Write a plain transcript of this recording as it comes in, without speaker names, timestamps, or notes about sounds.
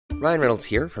Ryan Reynolds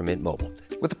here from Mint Mobile.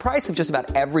 With the price of just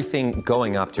about everything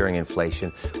going up during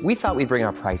inflation, we thought we'd bring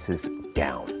our prices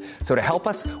down. So to help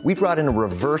us, we brought in a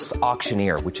reverse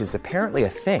auctioneer, which is apparently a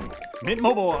thing. Mint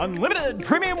Mobile Unlimited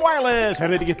Premium Wireless. How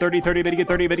to get 30, 30, bit to get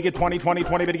 30, bit to get 20, 20,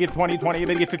 20, bit to get 20, 20,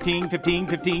 bit to get 15, 15,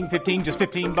 15, 15, just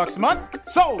 $15 a month?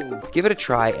 Sold! Give it a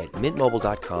try at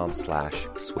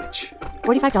mintmobile.com/switch.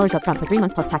 $45 up front for 3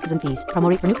 months plus taxes and fees. Promo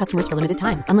rate for new customers for limited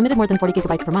time. Unlimited more than 40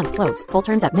 gigabytes per month. Slows full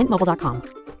terms at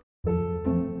mintmobile.com.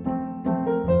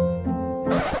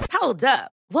 Hold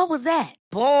up. What was that?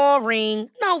 Boring.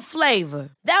 No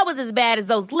flavor. That was as bad as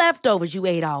those leftovers you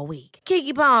ate all week.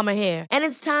 Keke Palmer here, and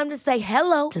it's time to say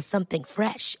hello to something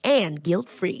fresh and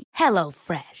guilt-free. Hello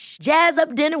Fresh. Jazz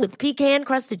up dinner with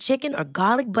pecan-crusted chicken or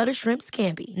garlic butter shrimp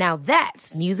scampi. Now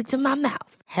that's music to my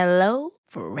mouth. Hello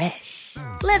Fresh.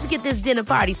 Let's get this dinner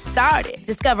party started.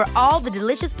 Discover all the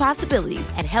delicious possibilities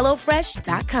at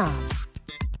hellofresh.com.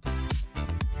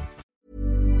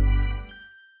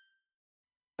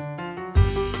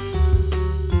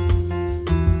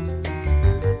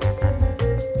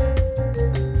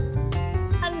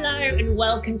 And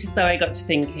welcome to So I Got to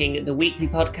Thinking, the weekly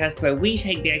podcast where we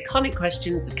take the iconic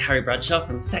questions of Carrie Bradshaw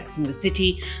from Sex and the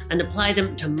City and apply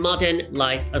them to modern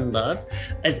life and love.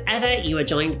 As ever, you are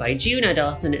joined by Juna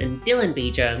Dawson and Dylan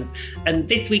B. Jones. And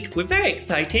this week, we're very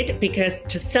excited because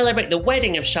to celebrate the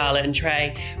wedding of Charlotte and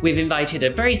Trey, we've invited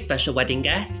a very special wedding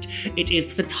guest. It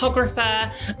is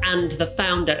photographer and the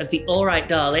founder of the All Right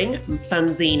Darling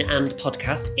fanzine and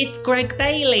podcast. It's Greg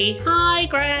Bailey. Hi,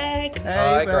 Greg. Hey,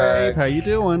 Hi, Greg. How you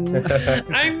doing?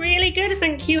 I'm really good,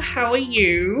 thank you. How are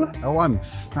you? Oh, I'm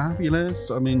fabulous.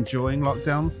 I'm enjoying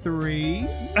lockdown 3.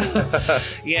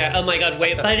 Yeah, oh my God,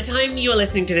 wait. By the time you are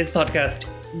listening to this podcast,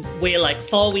 we're like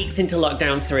 4 weeks into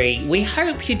lockdown 3. We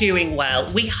hope you're doing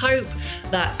well. We hope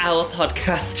that our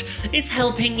podcast is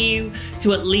helping you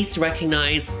to at least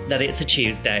recognise that it's a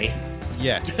Tuesday.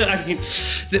 Yes. I mean,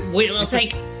 we'll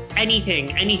take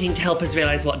anything to help us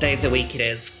realise what day of the week it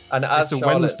is. And as It's a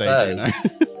Charlotte Wednesday, says, you know.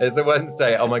 It's a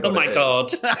Wednesday. Oh my God. Oh my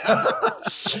God.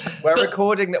 We're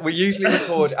recording that. We usually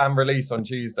record and release on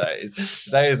Tuesdays.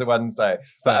 Today is a Wednesday.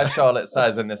 But as Charlotte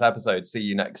says in this episode, see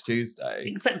you next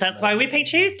Tuesday. That's why we pick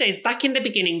Tuesdays. Back in the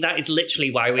beginning, that is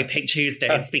literally why we pick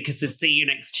Tuesdays, because of see you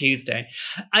next Tuesday.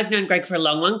 I've known Greg for a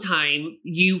long, long time.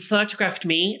 You photographed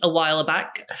me a while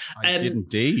back. I did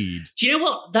indeed. Do you know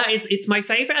what? It's my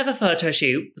favourite ever photo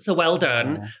shoot, so well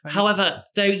done. Thank However,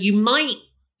 though you might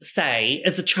say,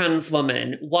 as a trans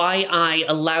woman, why I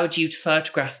allowed you to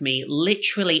photograph me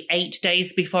literally 8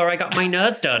 days before I got my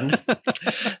nose done.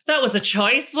 That was a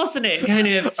choice, wasn't it? Kind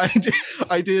of.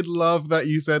 I did love that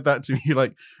you said that to me.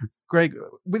 Like, Greg,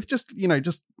 with just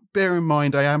bear in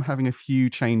mind, I am having a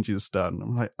few changes done.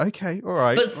 I'm like, okay, all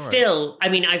right. But still, I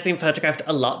mean, I've been photographed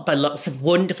a lot by lots of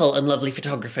wonderful and lovely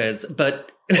photographers, but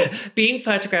being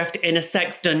photographed in a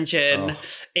sex dungeon,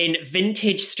 in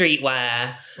vintage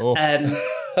streetwear,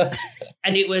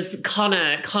 and it was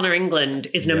Connor England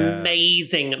is an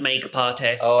amazing makeup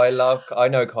artist. Oh, I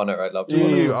know Connor. I love Do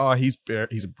Connor. you? Oh, he's a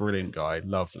brilliant guy.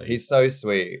 Lovely. He's so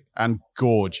sweet. And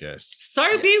gorgeous.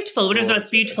 So beautiful. One of the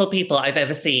most beautiful people I've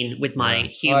ever seen with my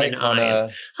human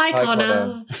eyes. Hi,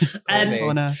 Connor.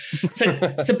 Connor.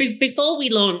 So before we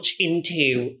launch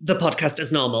into the podcast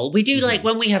as normal, we do like,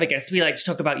 when we have a guest, we like to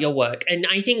talk about your work. And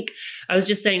I think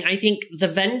the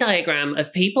Venn diagram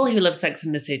of people who love Sex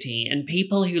and the City and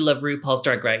people who love RuPaul's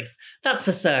Drag Race, that's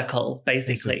a circle,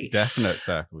 basically. It's a definite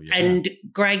circle, yeah. And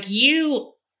Greg,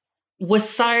 you were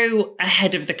so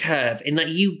ahead of the curve in that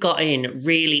you got in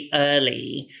really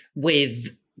early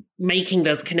with making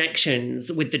those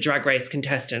connections with the Drag Race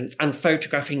contestants and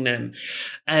photographing them.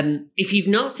 If you've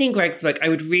not seen Greg's work, I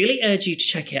would really urge you to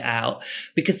check it out,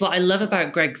 because what I love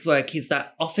about Greg's work is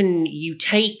that often you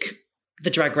take the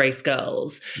Drag Race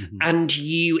girls and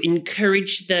you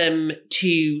encourage them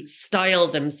to style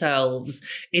themselves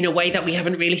in a way that we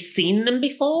haven't really seen them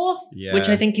before, which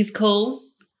I think is cool.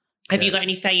 Have you got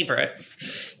any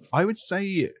favourites? I would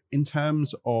say in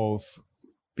terms of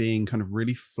being kind of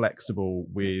really flexible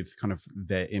with kind of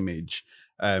their image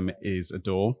is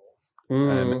Adore.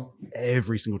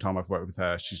 Every single time I've worked with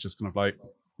her, she's just kind of like,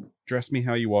 dress me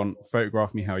how you want,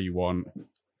 photograph me how you want,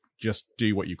 just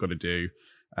do what you've got to do.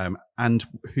 And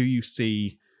who you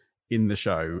see in the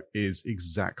show is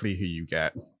exactly who you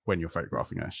get when you're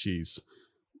photographing her. She's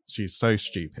so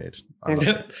stupid.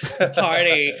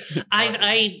 Party.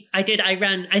 I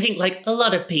ran, I think like a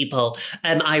lot of people,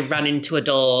 I ran into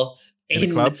Adore in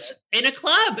the club? In a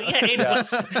club, yeah,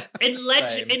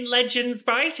 Same. in Legends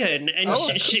Brighton, and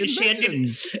Oh, she in ended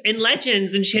Legends. in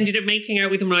Legends, and she ended up making out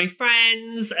with one of my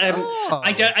friends.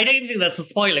 I don't even think that's a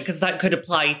spoiler because that could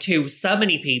apply to so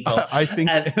many people. I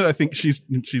think she's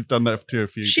done that to a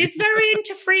few. She's very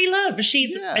into free love.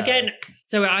 She's again.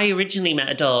 So I originally met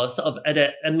Adore sort of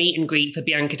at a meet and greet for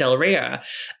Bianca Del Rio,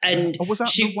 and was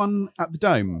that the one at the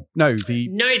Dome? No,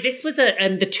 this was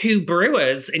the Two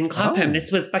Brewers in Clapham.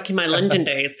 This was back in my London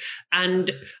days,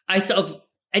 and I sort of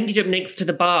ended up next to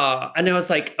the bar, and I was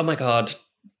like, oh my God,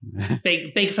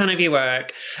 big fan of your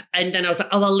work. And then I was like,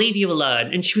 oh, I'll leave you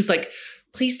alone. And she was like,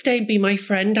 please don't be my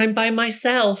friend. I'm by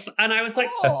myself. And I was like,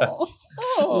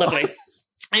 lovely.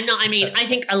 I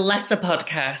think a lesser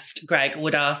podcast, Greg,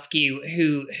 would ask you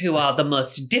who are the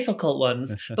most difficult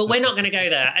ones, but we're not going to go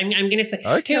there. I'm going to say,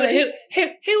 okay.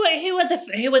 who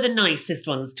are the nicest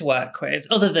ones to work with,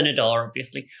 other than Adore,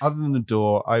 obviously. Other than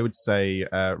Adore, I would say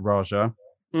Raja.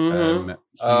 Mm-hmm.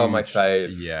 My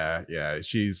fave. Yeah,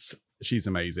 she's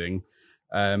amazing.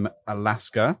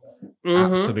 Alaska,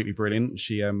 absolutely brilliant.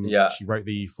 She wrote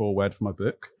the foreword for my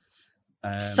book.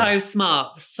 So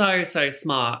smart, so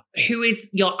smart. Who is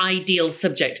your ideal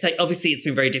subject? Like, obviously, it's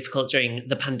been very difficult during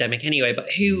the pandemic anyway,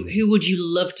 but who would you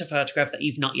love to photograph that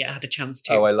you've not yet had a chance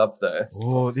to? Oh, I love this.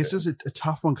 Oh, this was a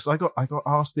tough one because I got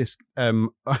asked this.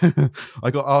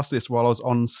 I got asked this while I was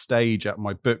on stage at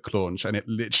my book launch, and it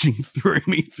literally threw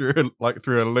me through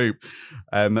a loop.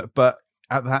 But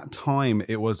at that time,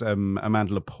 it was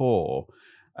Amanda Lepore.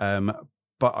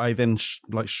 But I then,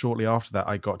 shortly after that,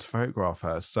 I got to photograph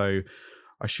her. So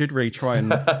I should really try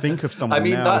and think of someone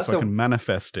now so I can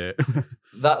manifest it.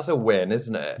 That's a win,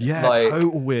 isn't it? Yeah,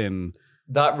 total win.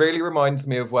 That really reminds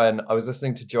me of when I was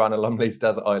listening to Joanna Lumley's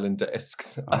Desert Island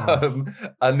Discs. And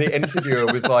the interviewer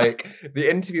was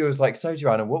like, so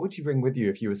Joanna, what would you bring with you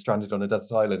if you were stranded on a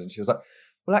desert island? And she was like,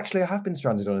 well, actually, I have been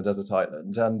stranded on a desert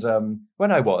island. And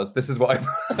when I was, this is what I...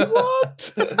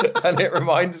 What? And that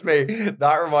reminds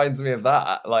me of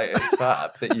that. Like, it's fab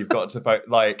that you've got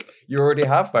to you already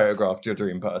have photographed your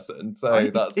dream person. So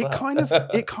it kind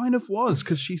of was,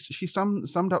 because she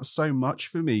summed up so much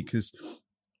for me, because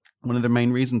one of the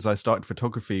main reasons I started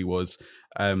photography was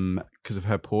because of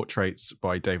her portraits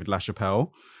by David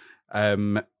LaChapelle.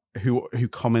 Who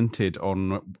commented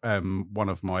on one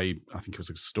of my, I think it was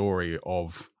a story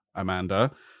of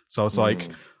Amanda. So I was like,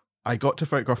 I got to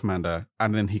photograph Amanda,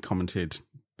 and then he commented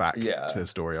back to the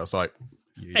story. I was like,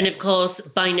 yeah. And of course,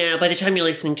 by the time you're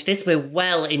listening to this, we're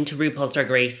well into RuPaul's Drag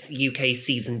Race UK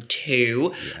Season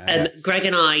 2. Yes. Greg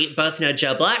and I both know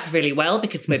Joe Black really well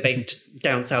because we're based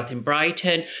down south in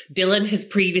Brighton. Dylan has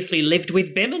previously lived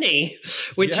with Bimini,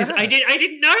 which is, I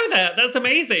didn't know that. That's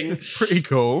amazing. It's pretty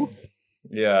cool.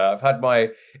 Yeah, I've had my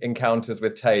encounters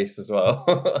with Tace as well.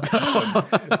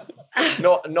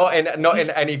 not in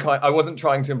any kind. I wasn't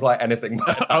trying to imply anything.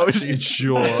 But I was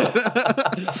sure.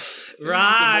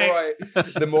 Right.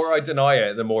 The more I deny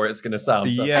it, the more it's going to sound.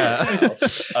 Yeah.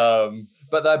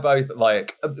 But they're both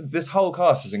this whole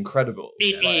cast is incredible.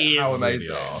 It is. How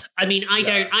amazing. I mean,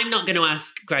 I'm not going to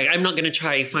ask Greg. I'm not going to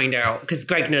try find out, because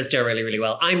Greg knows Joe really, really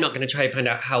well. I'm not going to try find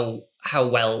out how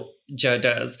well Joe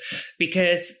does,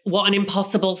 because what an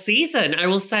impossible season. I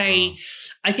will say,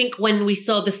 I think when we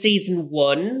saw the season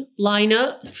 1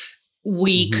 lineup,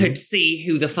 we could see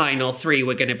who the final 3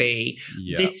 were going to be.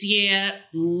 Yep. This year,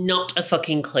 not a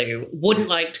fucking clue. Wouldn't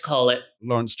like to call it.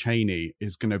 Lawrence Chaney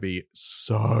is going to be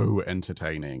so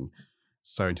entertaining.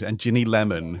 And Ginny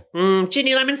Lemon.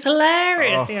 Ginny Lemon's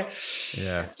hilarious.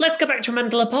 Yeah. Let's go back to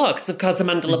Amanda Lepore, because of course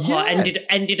Amanda Lepore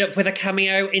ended up with a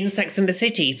cameo in Sex and the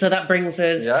City. So that brings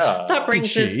us.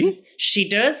 Yeah. She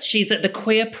does. She's at the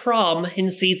queer prom in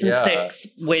season 6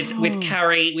 with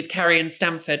Carrie and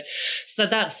Stanford. So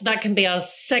that can be our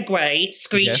segue,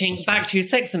 screeching back to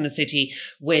Sex and the City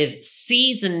with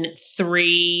season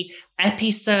 3,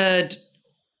 episode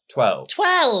 12.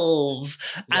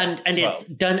 And 12. It's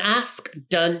Done Ask,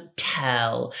 Done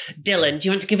Tell. Dylan, do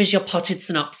you want to give us your potted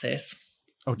synopsis?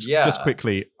 Oh, just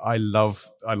quickly, I love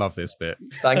this bit.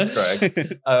 Thanks,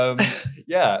 Greg.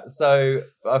 So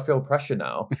I feel pressure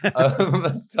now.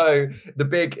 So the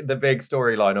big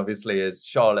storyline obviously is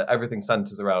Charlotte. Everything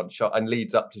centers around and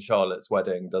leads up to Charlotte's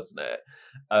wedding, doesn't it?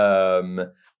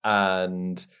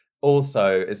 And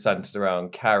also is centered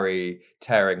around Carrie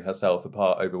tearing herself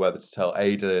apart over whether to tell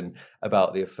Aiden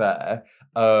about the affair.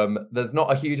 There's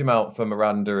not a huge amount for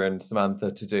Miranda and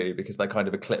Samantha to do because they're kind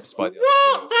of eclipsed by the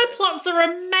What? They're plots are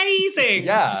amazing.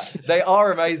 Yeah, they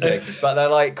are amazing, but they're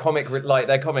like comic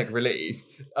relief.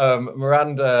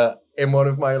 Miranda, in one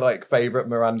of my like favorite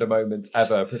Miranda moments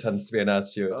ever, pretends to be a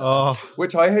nurse stewardess,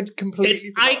 which I had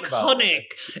completely It's iconic.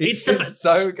 It's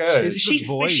so good. It's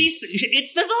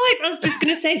the vibe. I was just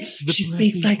going to say, she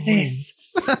speaks like this.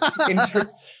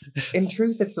 In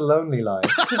truth, it's a lonely line.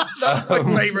 That's my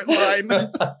favourite line.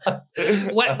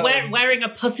 Wearing a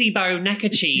pussy bow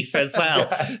neckerchief as well.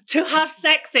 Yes. To have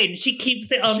sex in, she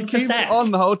keeps it on she for keeps sex. It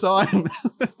on the whole time.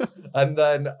 And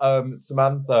then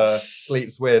Samantha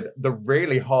sleeps with the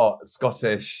really hot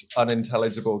Scottish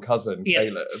unintelligible cousin,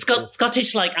 Caleb.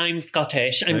 Scottish like I'm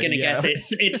Scottish. I'm going to guess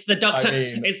it's the Dr.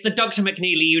 It's the Dr.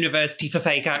 McNeely University for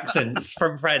fake accents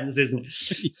from Friends, isn't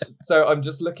it? So I'm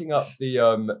just looking up the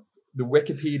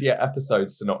Wikipedia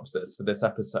episode synopsis for this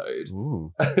episode.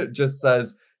 It just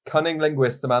says, cunning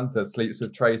linguist Samantha sleeps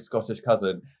with Trey's Scottish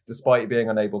cousin despite being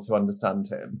unable to understand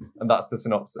him. And that's the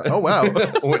synopsis. Oh, wow.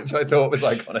 Which I thought was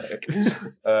iconic.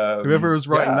 Whoever was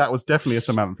writing that was definitely a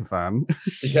Samantha fan.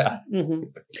 Yeah. Mm-hmm.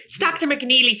 It's Dr.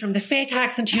 McNeely from the Fake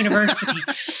Accent University.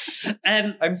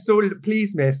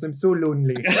 Please, miss, I'm so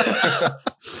lonely.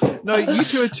 No, you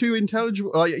two are too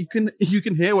intelligible. Like, you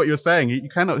can hear what you're saying. You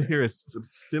cannot hear a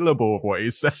syllable of what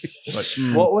he's saying. Like,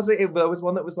 What was it? There was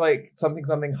one that was like something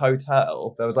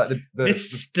hotel. There was like the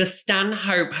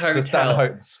Stanhope Hotel. The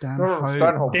Stanhope.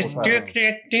 Stanhope. This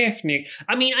definitely.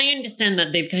 I mean, I understand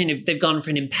that they've gone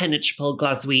for an impenetrable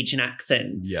Glaswegian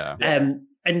accent. Yeah.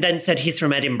 And then said he's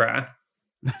from Edinburgh.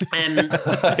 Because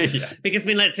I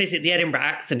mean, let's face it, the Edinburgh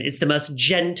accent is the most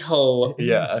gentle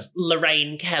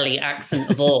Lorraine Kelly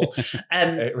accent of all.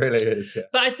 It really is. Yeah.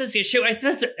 But I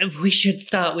suppose we should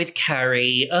start with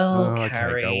Carrie. Carrie.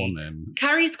 Okay, go on then.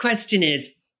 Carrie's question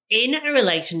is, in a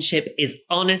relationship, is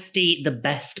honesty the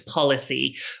best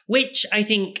policy? Which I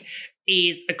think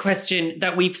is a question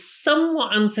that we've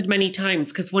somewhat answered many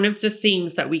times, because one of the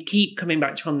themes that we keep coming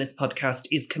back to on this podcast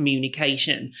is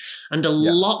communication. And a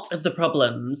lot of the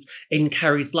problems in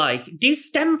Carrie's life do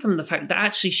stem from the fact that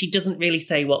actually she doesn't really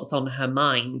say what's on her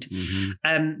mind.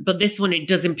 Mm-hmm. But this one, it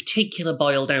does in particular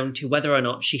boil down to whether or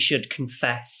not she should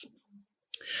confess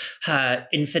her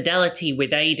infidelity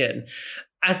with Aidan.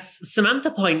 As Samantha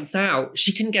points out,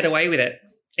 she can get away with it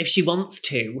if she wants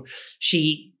to.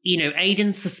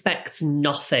 Aidan suspects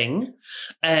nothing.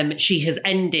 She has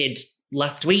ended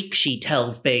last week, she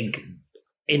tells Big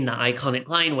in that iconic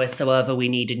line, "We're so over, we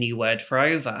need a new word for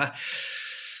over."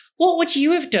 What would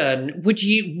you have done? Would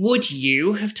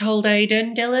you have told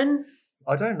Aidan, Dylan?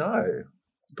 I don't know.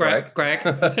 Greg?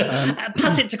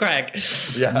 Pass it to Greg.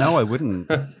 Yeah. No, I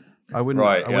wouldn't. I wouldn't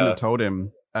have told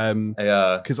him.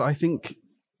 Because I think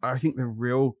the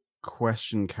real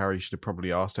question Carrie should have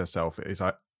probably asked herself is,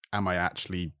 am I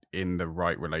actually in the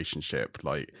right relationship?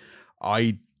 Like,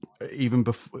 even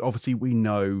before, obviously we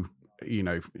know,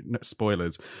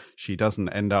 spoilers, she doesn't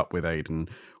end up with Aidan.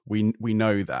 We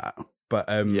know that, but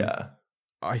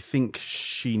I think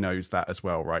she knows that as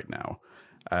well right now.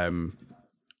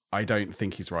 I don't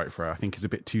think he's right for her. I think he's a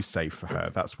bit too safe for her.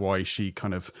 That's why she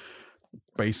kind of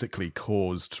basically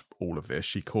caused all of this.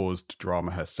 She caused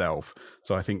drama herself.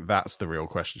 So I think that's the real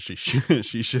question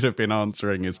she should have been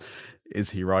answering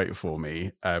is he right for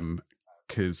me?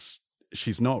 Because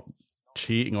she's not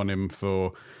cheating on him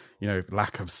for,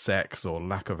 lack of sex or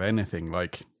lack of anything.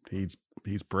 Like, he's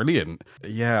brilliant.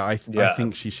 Yeah, I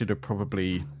think she should have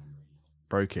probably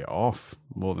broke it off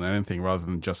more than anything, rather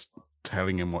than just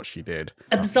telling him what she did.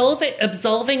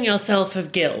 Absolving yourself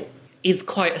of guilt is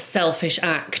quite a selfish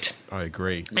act. I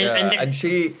agree. And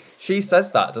she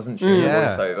says that, doesn't she? In the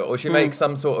voiceover, or she makes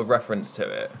some sort of reference to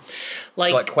it.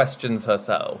 Like questions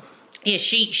herself. Yeah,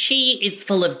 she is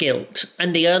full of guilt,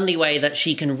 and the only way that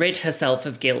she can rid herself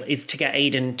of guilt is to get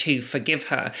Aidan to forgive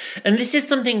her. And this is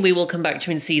something we will come back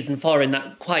to in season 4, in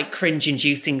that quite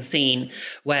cringe-inducing scene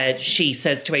where she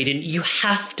says to Aidan, "You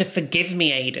have to forgive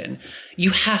me, Aidan. You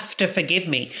have to forgive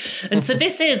me." And so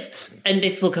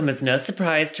this will come as no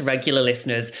surprise to regular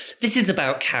listeners, this is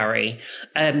about Carrie.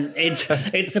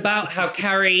 It's about how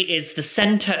Carrie is the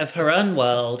centre of her own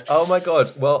world. Oh my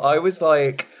God. Well, I was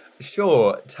like,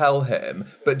 sure, tell him,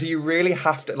 but do you really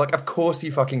have to? Like, of course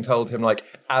you fucking told him, like,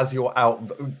 as you're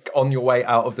on your way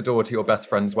out of the door to your best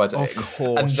friend's wedding. Of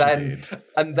course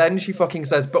and then she fucking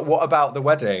says, "But what about the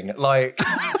wedding?" Like,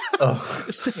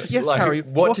 yes, like, Carrie,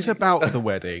 what about the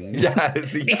wedding?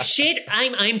 Yes. If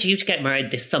I'm due to get married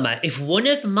this summer. If one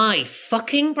of my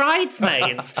fucking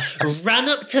bridesmaids ran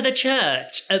up to the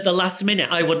church at the last minute,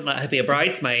 I wouldn't let her be a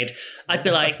bridesmaid. I'd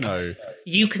be like, "No,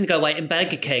 you can go wait in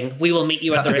Burger King. We will meet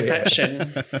you at the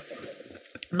reception."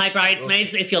 My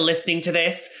bridesmaids, if you're listening to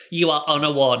this, you are on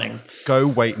a warning. Go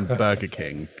wait in Burger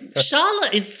King.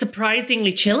 Charlotte is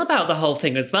surprisingly chill about the whole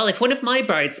thing as well. If one of my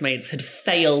bridesmaids had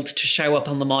failed to show up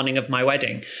on the morning of my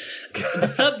wedding,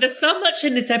 there's so much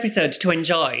in this episode to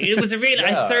enjoy. It was a really,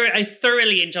 I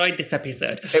thoroughly enjoyed this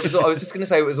episode. I was just going to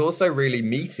say, it was also really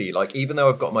meaty. Like, even though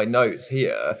I've got my notes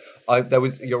here,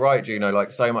 you're right, Juno,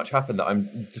 like so much happened that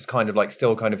I'm just kind of like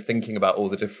still kind of thinking about all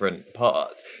the different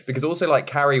parts. Because also like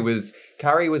Carrie was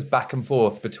back and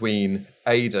forth between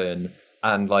Aidan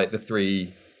and like the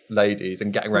three ladies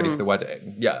and getting ready for the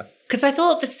wedding. Yeah. Because I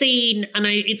thought the scene, and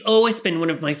it's always been one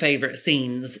of my favourite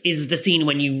scenes, is the scene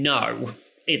when you know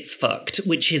it's fucked,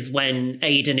 which is when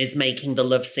Aidan is making the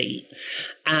love seat.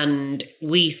 And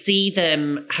we see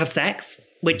them have sex,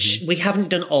 which we haven't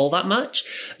done all that much.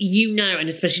 You know, and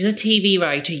especially as a TV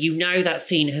writer, you know that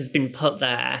scene has been put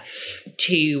there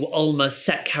to almost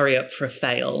set Carrie up for a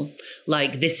fail.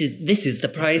 Like, this is the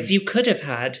prize you could have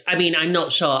had. I mean, I'm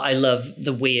not sure I love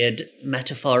the weird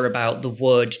metaphor about the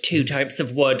wood, two types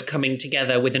of wood coming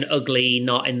together with an ugly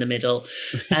knot in the middle.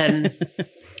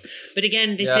 But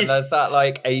again, this is... and there's that,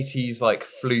 like, 80s, like,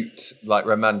 flute, like,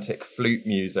 romantic flute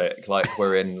music, like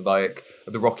we're in, like,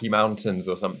 the Rocky Mountains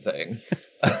or something.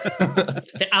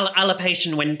 The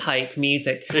Alapatian windpipe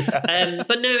music. Yeah.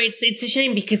 But no, it's a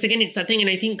shame because, again, it's that thing, and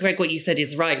I think, Greg, what you said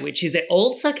is right, which is it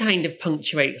also kind of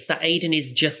punctuates that Aidan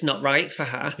is just not right for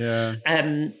her. Yeah.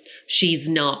 She's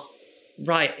not...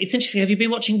 Right. It's interesting. Have you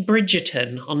been watching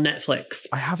Bridgerton on Netflix?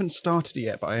 I haven't started it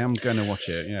yet, but I am going to watch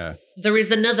it, yeah. There is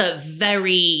another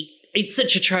very... It's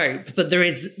such a trope, but there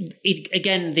is,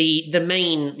 again, the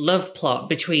main love plot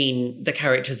between the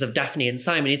characters of Daphne and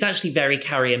Simon is actually very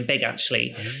Carrie and big,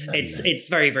 actually. It's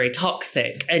very, very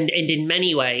toxic. And in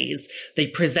many ways, they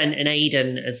present an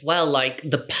Aidan as well, like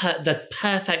the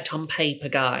perfect on paper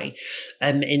guy.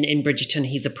 In Bridgerton,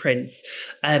 he's a prince.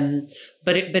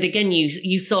 But again,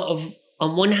 you sort of,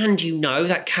 on one hand, you know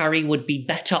that Carrie would be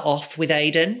better off with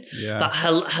Aidan, that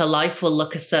her life will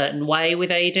look a certain way with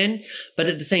Aidan, but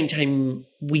at the same time,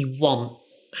 we want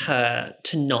her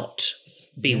to not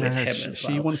be with him as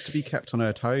well. She wants to be kept on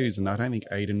her toes, and I don't think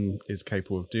Aidan is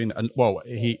capable of doing that. And, well,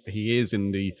 he is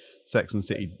in the Sex and the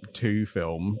City 2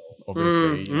 film,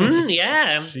 obviously.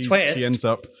 Twist. She ends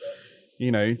up,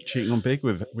 cheating on big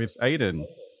with Aidan.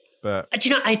 But do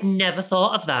you know, I'd never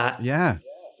thought of that. Yeah.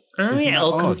 Oh, yeah, it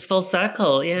all comes full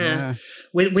circle, yeah.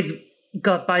 With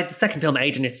God, by the second film,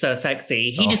 Aidan is so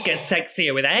sexy. He just gets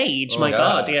sexier with age. My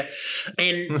God, yeah.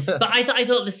 But I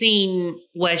thought the scene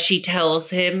where she tells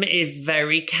him is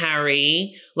very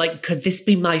Carrie. Like, could this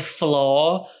be my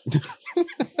flaw?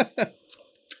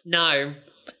 No.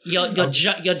 Your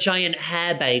giant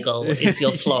hair bagel is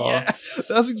your flaw. Yeah,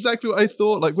 that's exactly what I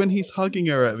thought. Like, when he's hugging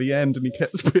her at the end and he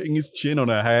kept putting his chin on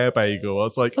her hair bagel, I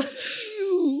was like,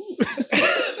 ew.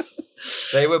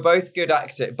 They were both good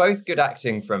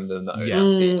acting from them, though.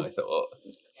 Yes. I thought.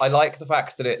 I like the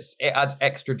fact that it adds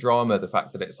extra drama, the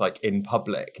fact that it's like in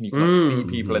public and you can see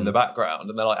people in the background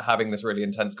and they're like having this really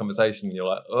intense conversation and you're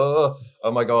like, oh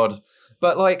my God.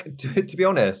 But like, to be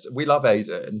honest, we love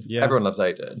Aidan. Yeah. Everyone loves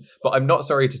Aidan. But I'm not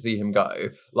sorry to see him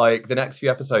go. Like, the next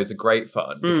few episodes are great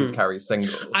fun because Carrie's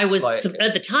single. I was,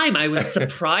 at the time, I was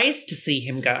surprised to see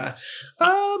him go.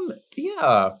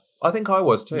 Yeah, I think I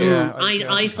was too. Yeah,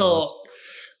 I thought...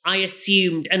 I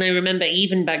assumed, and I remember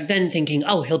even back then thinking,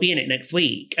 oh, he'll be in it next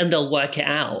week and they'll work it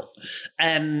out.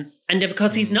 And of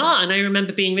course he's not. And I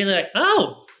remember being really like,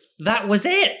 oh, that was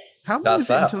it. How long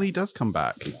is it until he does come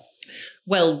back?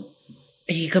 Well,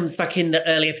 he comes back in the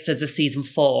early episodes of season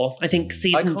 4. I think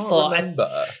season 4.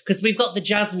 Because we've got the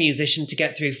jazz musician to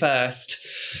get through first.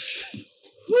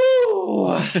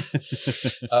 Oh,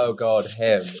 God,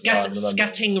 him.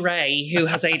 Scatting Ray, who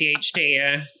has ADHD,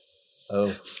 yeah. Oh,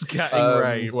 Scatting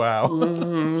Ray! Wow,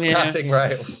 Scatting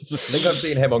Ray. I think I've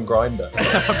seen him on Grindr.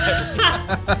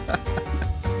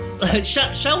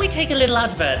 Shall we take a little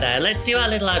advert there? Let's do our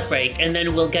little ad break, and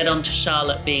then we'll get on to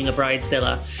Charlotte being a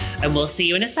bridezilla, and we'll see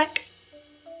you in a sec.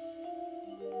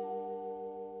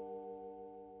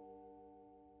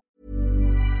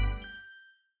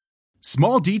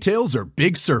 Small details are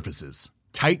big surfaces.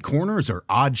 Tight corners are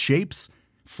odd shapes.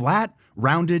 Flat,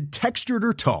 rounded, textured,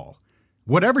 or tall.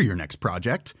 Whatever your next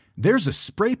project, there's a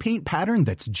spray paint pattern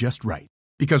that's just right.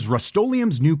 Because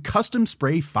Rust-Oleum's new Custom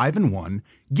Spray 5-in-1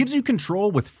 gives you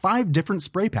control with 5 different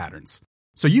spray patterns.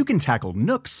 So you can tackle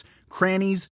nooks,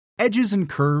 crannies, edges, and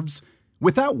curves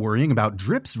without worrying about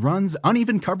drips, runs,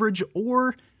 uneven coverage,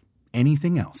 or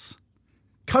anything else.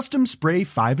 Custom Spray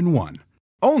 5-in-1.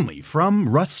 Only from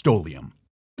Rust-Oleum.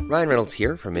 Ryan Reynolds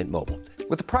here from Mint Mobile.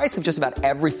 With the price of just about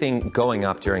everything going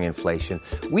up during inflation,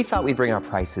 we thought we'd bring our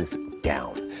prices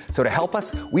down. So to help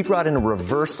us, we brought in a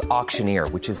reverse auctioneer,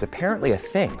 which is apparently a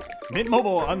thing. Mint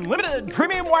Mobile Unlimited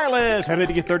Premium Wireless. How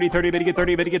to get 30, 30, bit to get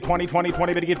 30, bit to get 20, 20,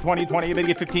 20, bit to get 20, 20, bit to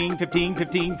get 15, 15,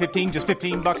 15, 15, just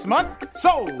 $15 a month?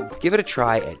 Sold! Give it a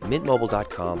try at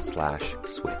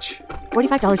mintmobile.com/switch.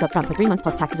 $45 up front for 3 months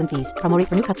plus taxes and fees. Promo rate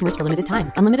for new customers for limited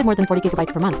time. Unlimited more than 40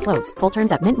 gigabytes per month. Slows full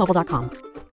terms at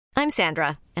mintmobile.com. I'm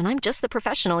Sandra, and I'm just the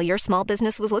professional your small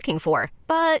business was looking for.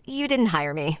 But you didn't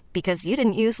hire me because you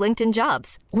didn't use LinkedIn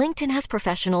Jobs. LinkedIn has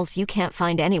professionals you can't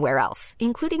find anywhere else,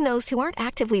 including those who aren't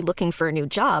actively looking for a new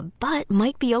job, but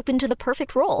might be open to the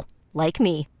perfect role, like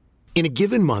me. In a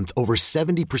given month, over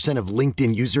 70% of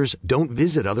LinkedIn users don't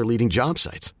visit other leading job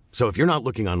sites. So if you're not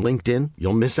looking on LinkedIn,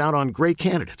 you'll miss out on great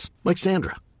candidates like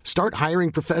Sandra. Start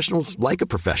hiring professionals like a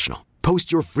professional.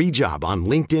 Post your free job on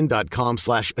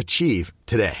linkedin.com/achieve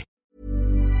today.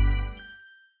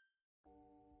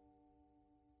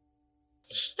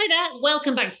 Hi there,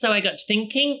 welcome back to So I Got to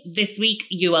Thinking. This week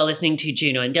you are listening to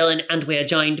Juno and Dylan, and we are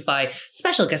joined by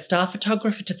special guest star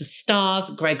photographer to the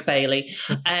stars, Greg Bailey.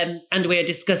 And we are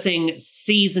discussing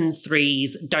season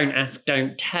 3's Don't Ask,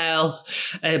 Don't Tell.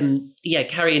 Carrie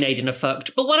and Aidan are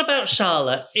fucked. But what about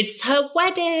Charlotte? It's her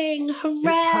wedding,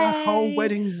 hooray! It's her whole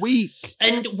wedding week.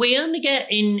 And we only get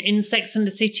in Sex and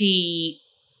the City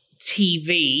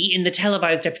TV, in the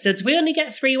televised episodes, we only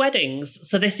get 3 weddings.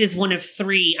 So this is one of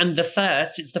 3, and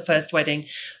it's the first wedding.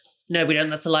 No, we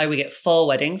don't, that's a lie, we get 4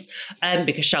 weddings,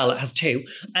 because Charlotte has 2.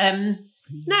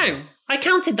 No, I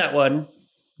counted that one.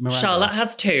 Miranda. Charlotte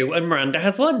has 2 and Miranda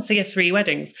has 1, so 3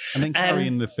 weddings. And then Carrie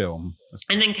in the film.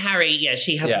 And then Carrie,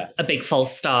 she has a big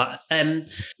false start.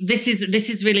 This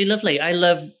is really lovely. I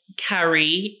love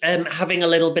Carrie having a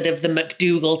little bit of the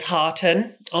McDougal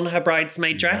tartan on her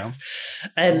bridesmaid dress.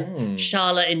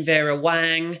 Charlotte in Vera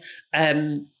Wang.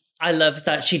 I love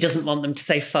that she doesn't want them to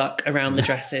say fuck around the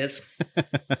dresses.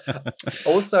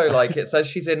 Also, it says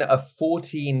she's in a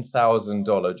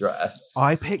 $14,000 dress.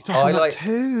 I picked up on that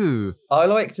too. I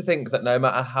like to think that no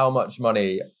matter how much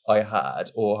money I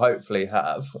had, or hopefully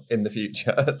have in the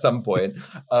future at some point,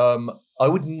 I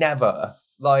would never,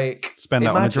 spend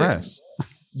that on a dress.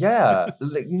 Yeah,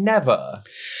 never.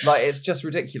 It's just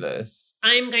ridiculous.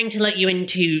 I'm going to let you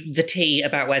into the tea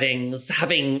about weddings,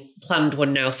 having planned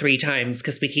one now 3 times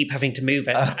because we keep having to move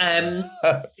it.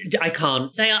 I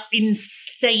can't. They are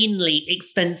insanely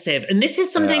expensive. And this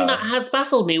is something that has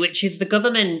baffled me, which is the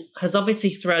government has obviously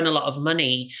thrown a lot of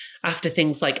money after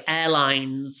things like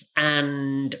airlines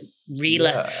and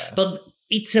but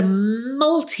it's a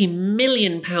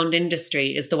multi-million pound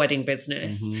industry is the wedding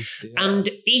business. Mm-hmm. Yeah. And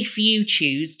if you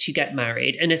choose to get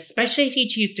married, and especially if you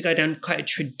choose to go down quite a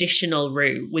traditional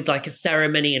route with a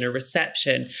ceremony and a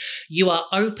reception, you are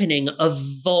opening a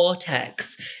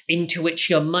vortex into which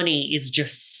your money is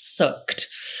just sucked.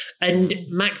 And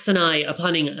Max and I are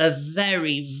planning a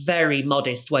very, very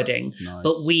modest wedding,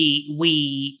 but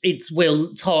we're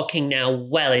talking now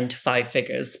well into 5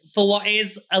 figures for what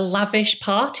is a lavish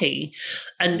party.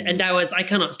 And ours, I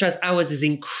cannot stress, ours is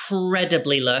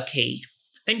incredibly low-key.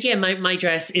 And my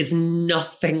dress is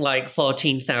nothing like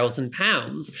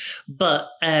 £14,000, but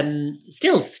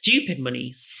still stupid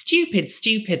money, stupid,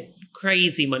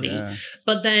 crazy money. Yeah.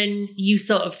 But then you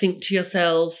sort of think to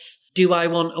yourself, do I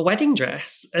want a wedding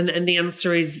dress? And the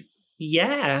answer is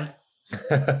yeah.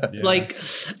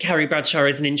 Carrie Bradshaw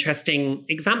is an interesting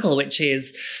example, which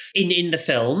is in the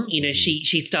film,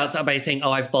 she starts out by saying,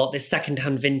 I've bought this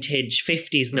secondhand vintage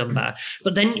 50s number.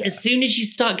 But then as soon as you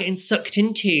start getting sucked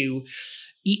into,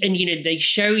 and they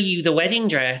show you the wedding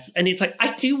dress, and it's like,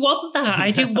 I do want that.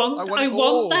 I do want. I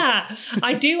want that.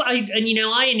 I do. I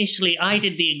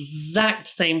did the exact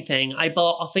same thing. I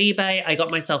bought off eBay. I got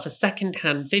myself a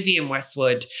secondhand Vivienne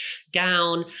Westwood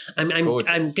gown.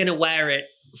 I'm gonna wear it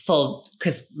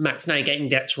because Max and I are getting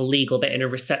the actual legal bit in a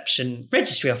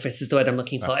registry office is the word I'm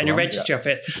looking for. In a registry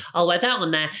office, I'll wear that one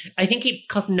there. I think it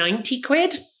cost 90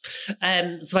 quid.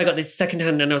 So I got this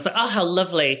secondhand and I was like, oh, how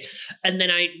lovely. And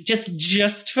then I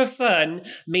just for fun,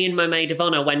 me and my maid of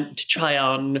honor went to try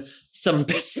on some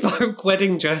bespoke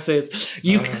wedding dresses.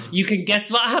 You can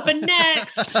guess what happened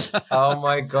next. Oh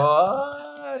my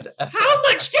God. How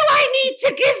much do I need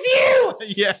to give you?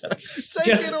 Yeah.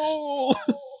 Take it all.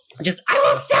 just, I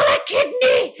will sell a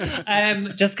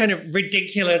kidney. Just kind of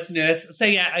ridiculousness. So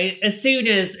yeah, as soon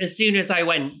as I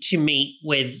went to meet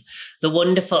with the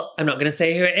wonderful, I'm not going to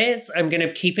say who it is. I'm going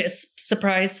to keep it a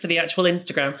surprise for the actual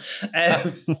Instagram.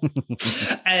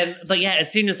 But yeah,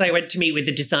 as soon as I went to meet with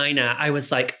the designer, I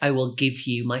was like, I will give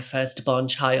you my firstborn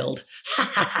child.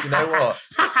 You know what?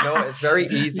 It's very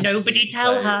easy. Nobody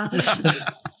tell her.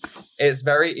 It's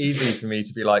very easy for me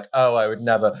to be like, oh, I would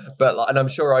never. But and I'm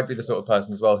sure I'd be the sort of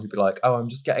person as well who'd be like, oh, I'm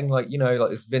just getting like,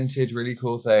 this vintage, really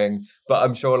cool thing. But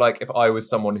I'm sure like if I was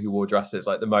someone who wore dresses,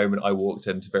 like the moment I walked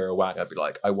into Vera Wang, I'd be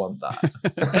like, I want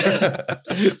that.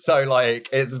 So like,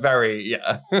 it's very,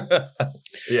 yeah.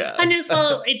 And as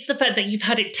well, it's the fact that you've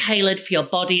had it tailored for your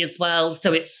body as well.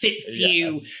 So it fits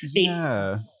you.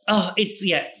 Yeah.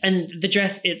 And the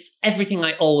dress, it's everything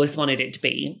I always wanted it to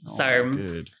be.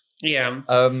 Good. Yeah.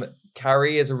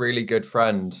 Carrie is a really good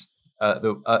friend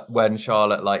when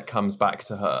Charlotte like comes back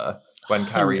to her, when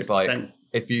Carrie's 100%. Like,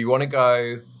 if you want to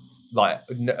go, like,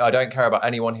 I don't care about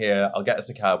anyone here, I'll get us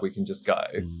a cab, we can just go.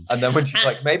 And then when she's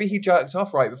like, maybe he jerked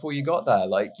off right before you got there,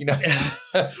 like,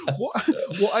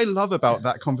 What I love about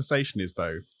that conversation is,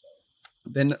 though,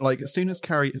 then like as soon as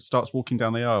Carrie starts walking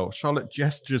down the aisle, Charlotte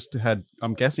gestures to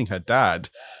I'm guessing her dad.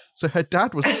 So her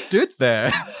dad was stood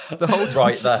there the whole time.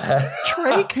 Right there.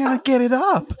 Trey can't get it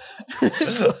up.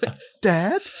 Like,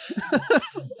 Dad?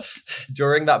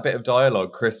 During that bit of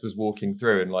dialogue, Chris was walking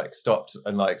through and like stopped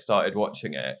and like started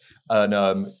watching it.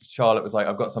 And Charlotte was like,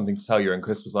 I've got something to tell you. And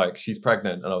Chris was like, she's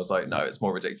pregnant. And I was like, no, it's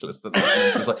more ridiculous than that.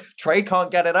 And she was like, Trey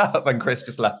can't get it up. And Chris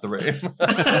just left the room.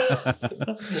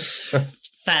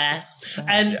 Fair.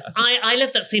 I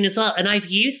love that scene as well. And I've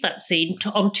used that scene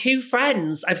on two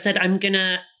friends. I've said, I'm going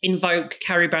to invoke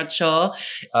Carrie Bradshaw.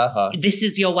 This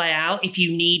is your way out. If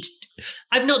you need...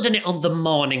 I've not done it on the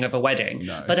morning of a wedding,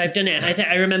 but I've done it.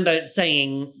 I remember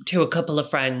saying to a couple of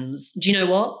friends, do you know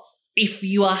what? If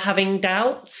you are having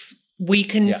doubts, we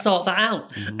can sort that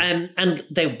out. And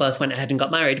they both went ahead and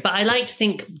got married. But I like to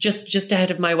think just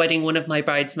ahead of my wedding, one of my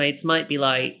bridesmaids might be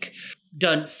like...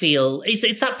 Don't feel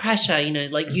it's that pressure,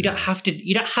 like you don't have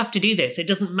to do this. It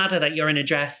doesn't matter that you're in a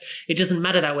dress. It doesn't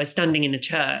matter that we're standing in a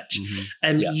church.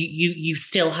 You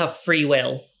still have free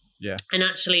will. Yeah. And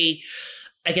actually,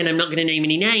 again, I'm not going to name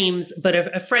any names, but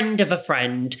a friend of a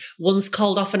friend once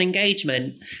called off an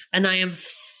engagement, and I am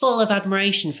full of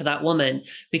admiration for that woman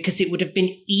because it would have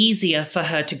been easier for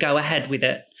her to go ahead with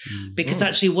it. Because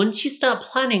actually, once you start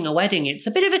planning a wedding, it's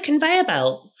a bit of a conveyor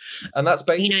belt. And that's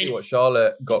basically what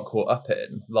Charlotte got caught up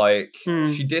in. Like,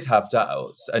 she did have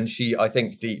doubts, and she, I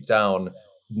think, deep down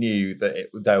knew that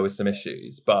there was some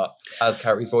issues. But as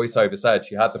Carrie's voiceover said,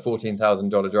 she had the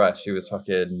 $14,000 dress. She was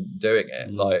fucking doing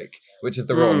it, like, which is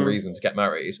the wrong reason to get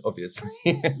married, obviously.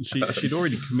 She'd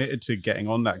already committed to getting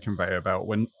on that conveyor belt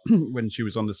when she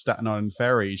was on the Staten Island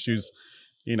ferry. She was...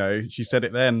 she said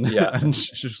it then. Yeah. And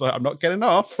she was like, I'm not getting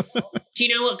off. Do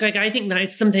you know what, Greg? I think that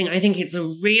is something, I think it's a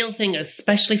real thing,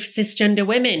 especially for cisgender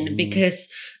women, because,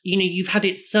 you've had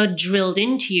it so drilled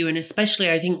into you. And especially,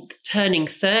 I think, turning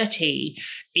 30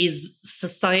 is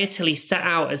societally set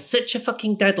out as such a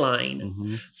fucking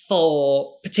deadline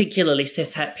for particularly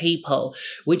cishet people,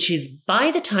 which is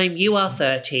by the time you are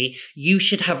 30, you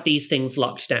should have these things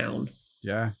locked down.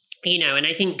 Yeah. And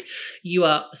I think you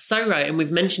are so right. And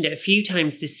we've mentioned it a few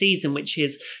times this season, which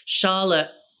is Charlotte,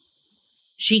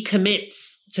 she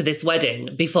commits to this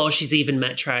wedding before she's even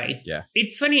met Trey. Yeah.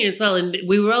 It's funny as well. And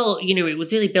we were all, it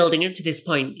was really building up to this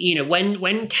point,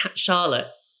 when Charlotte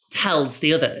tells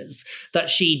the others that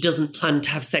she doesn't plan to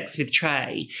have sex with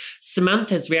Trey,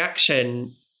 Samantha's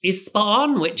reaction is spot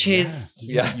on, which is,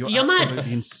 you're mad.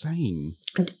 Absolutely insane.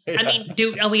 I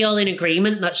mean, are we all in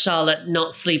agreement that Charlotte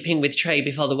not sleeping with Trey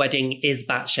before the wedding is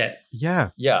batshit?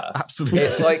 Yeah. Yeah. Absolutely.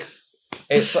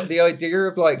 It's like the idea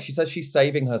of like, she says she's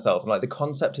saving herself, and like the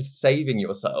concept of saving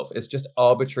yourself is just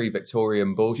arbitrary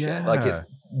Victorian bullshit. Yeah. Like it's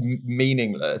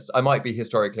meaningless. I might be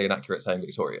historically inaccurate saying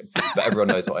Victorian, but everyone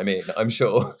knows what I mean, I'm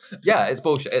sure. Yeah, it's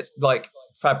bullshit. It's like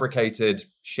fabricated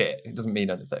shit. It doesn't mean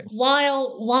anything.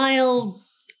 While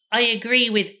I agree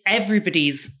with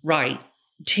everybody's right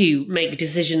to make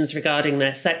decisions regarding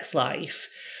their sex life,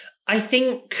 I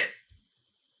think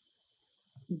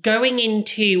going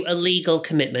into a legal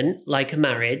commitment like a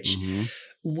marriage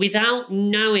without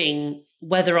knowing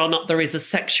whether or not there is a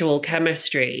sexual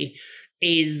chemistry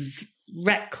is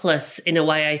reckless in a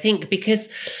way, I think, because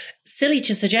silly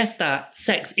to suggest that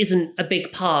sex isn't a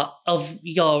big part of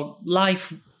your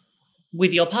life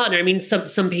with your partner. I mean,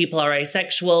 some people are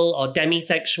asexual or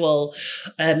demisexual,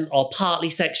 or partly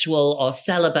sexual or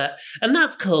celibate, and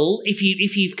that's cool if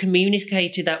you've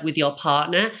communicated that with your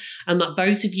partner and that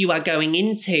both of you are going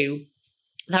into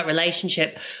that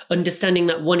relationship, understanding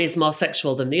that one is more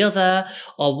sexual than the other,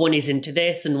 or one is into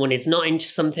this and one is not into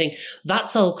something,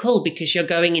 that's all cool because you're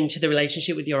going into the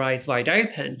relationship with your eyes wide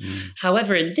open.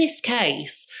 However, in this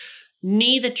case,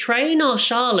 neither Trey nor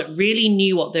Charlotte really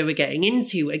knew what they were getting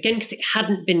into, again, because it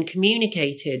hadn't been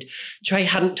communicated. Trey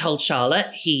hadn't told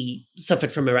Charlotte he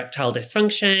suffered from erectile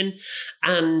dysfunction,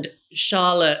 and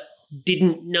Charlotte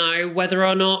didn't know whether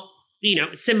or not,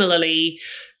 similarly,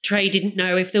 Trey didn't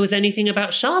know if there was anything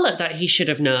about Charlotte that he should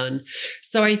have known.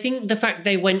 So I think the fact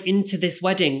they went into this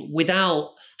wedding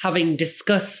without having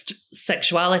discussed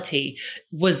sexuality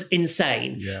was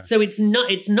insane. Yeah. So it's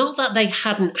not that they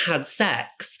hadn't had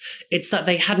sex, it's that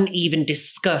they hadn't even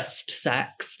discussed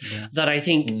sex that I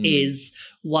think is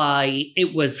why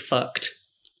it was fucked.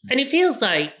 And it feels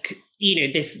like,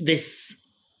 this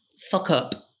fuck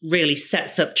up really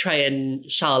sets up Trey and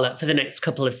Charlotte for the next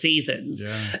couple of seasons.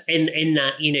 Yeah. In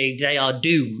that, they are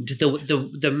doomed.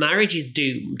 The marriage is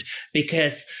doomed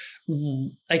because,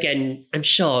 again, I'm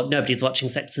sure nobody's watching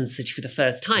Sex and the City for the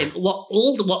first time. What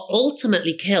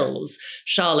ultimately kills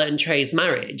Charlotte and Trey's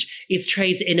marriage is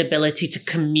Trey's inability to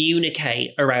communicate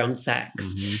around sex.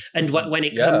 Mm-hmm. And when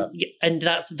it comes, and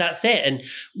that's it. And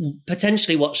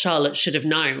potentially what Charlotte should have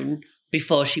known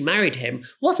before she married him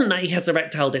wasn't that he has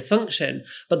erectile dysfunction,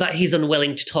 but that he's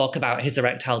unwilling to talk about his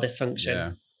erectile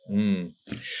dysfunction. Yeah.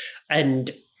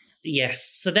 And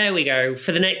yes, so there we go.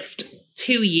 For the next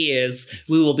 2 years,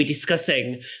 we will be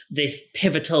discussing this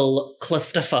pivotal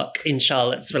clusterfuck in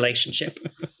Charlotte's relationship.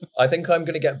 I think I'm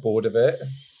going to get bored of it.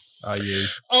 Are you?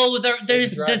 Oh,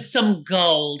 there's some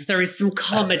gold. There is some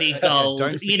comedy gold.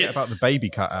 Don't forget about the baby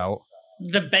cutout.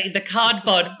 The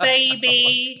cardboard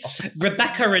baby,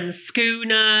 Rebecca and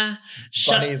Schooner.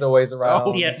 Bunny's always around.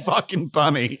 Oh, yeah. Fucking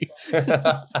Bunny.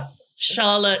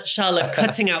 Charlotte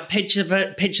cutting out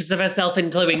pictures of herself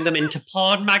and gluing them into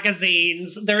porn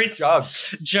magazines. There is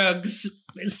jugs.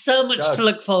 So much to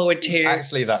look forward to.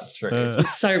 Actually, that's true.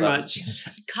 So much.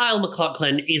 Kyle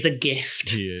MacLachlan is a gift.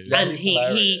 He is. And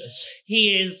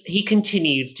he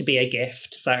continues to be a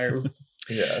gift. So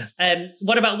yeah.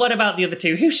 What about the other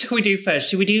two? Who should we do first?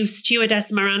 Should we do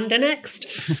Stewardess Miranda next?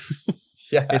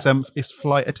 Yeah. It's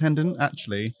flight attendant,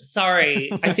 actually. Sorry.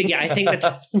 I think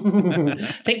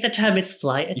the term is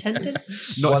flight attendant.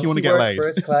 Not if you want to get laid.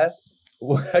 First class.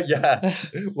 Yeah.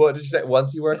 What did you say?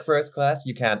 Once you work first class,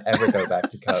 you can't ever go back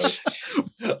to coach.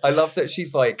 I love that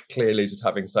she's clearly just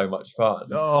having so much fun.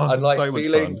 Oh, and so much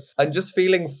fun. And just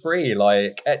feeling free.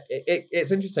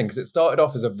 It's interesting because it started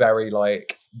off as a very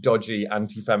dodgy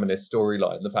anti-feminist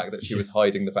storyline, the fact that she was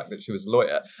hiding the fact that she was a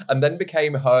lawyer, and then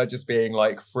became her just being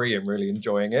free and really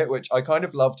enjoying it, which I kind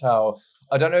of loved how,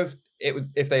 I don't know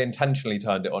if they intentionally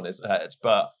turned it on its head,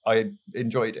 but I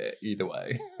enjoyed it either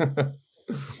way.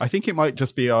 I think it might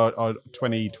just be our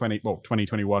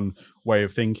 2021 way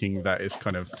of thinking that is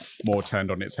kind of more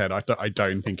turned on its head. I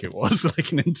don't think it was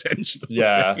an intentional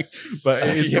thing. But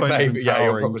it is kind of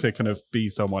empowering to kind of be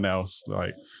someone else.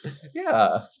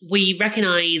 Yeah. We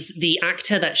recognise the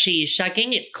actor that she is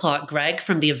shagging. It's Clark Gregg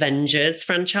from the Avengers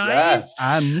franchise.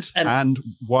 Yes. And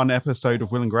one episode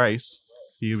of Will and Grace.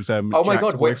 He was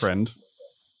Jack's boyfriend.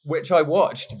 Which I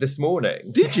watched this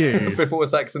morning. Did you? Before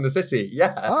Sex and the City.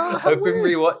 Yeah. I've been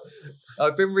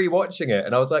rewatching it,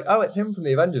 and I was like, oh, it's him from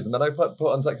the Avengers. And then I put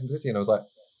on Sex and the City, and I was like,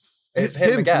 it's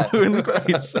him again.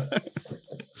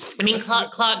 I mean,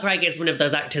 Clark Gregg is one of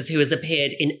those actors who has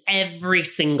appeared in every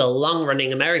single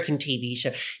long-running American TV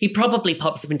show. He probably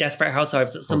pops up in Desperate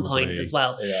Housewives at some point as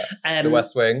well. Yeah. The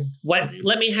West Wing.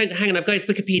 Let me hang on. I've got his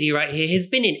Wikipedia right here. He's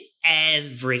been in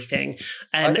everything.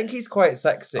 I think he's quite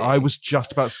sexy. I was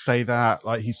just about to say that.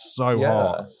 He's so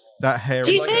hot. That hair.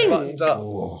 Do you think? Buttoned up.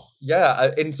 Oh.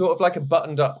 Yeah, in sort of a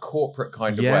buttoned-up corporate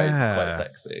kind of way. It's quite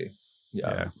sexy.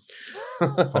 Yeah.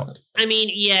 I mean,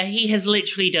 he has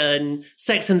literally done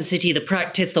Sex and the City, The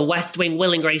Practice, The West Wing,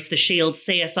 Will and Grace, The Shield,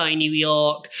 CSI New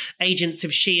York, Agents of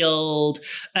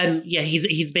S.H.I.E.L.D.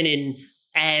 He's been in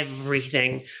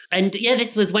everything. And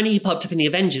this was when he popped up in the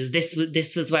Avengers.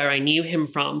 This was where I knew him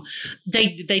from. They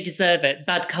deserve it.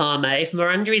 Bad karma. If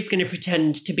Miranda is going to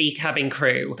pretend to be cabin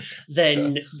crew,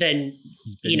 then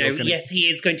yes, he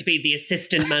is going to be the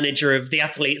assistant manager of the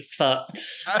Athlete's Foot.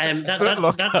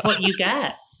 That's what you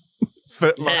get.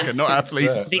 Foot Locker, not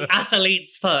Athlete's Foot. The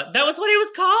Athlete's Foot. That was what it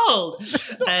was called.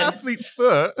 Athlete's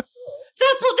Foot?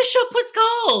 That's what the shop was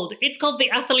called. It's called the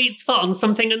Athlete's Foot on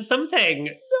something and something,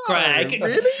 Greg.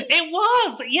 Really? It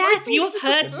was. Yes, you have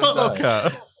heard Foot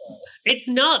Locker. It's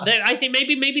not. I think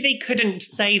maybe they couldn't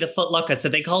say the Foot Locker, so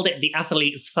they called it the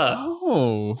Athlete's Foot.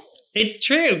 Oh. It's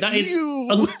true. That is...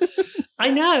 I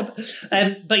know.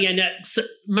 But yeah, no, so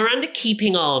Miranda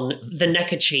keeping on the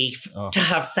neckerchief to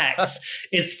have sex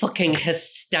is fucking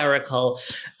hysterical.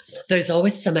 There's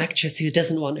always some actress who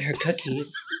doesn't want her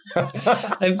cookies.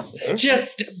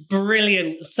 Just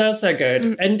brilliant. So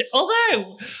good. And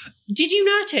although, did you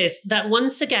notice that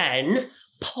once again,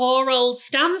 poor old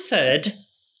Stanford...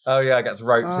 Oh, yeah, gets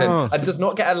roped in. And does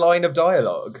not get a line of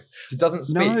dialogue. She doesn't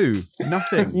speak. No,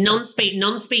 nothing.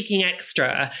 Non-speaking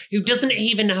extra who doesn't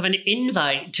even have an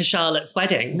invite to Charlotte's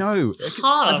wedding. No.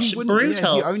 Harsh,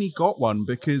 brutal. Yeah, he only got one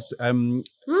because her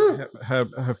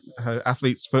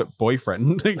athlete's foot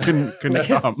boyfriend couldn't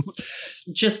come.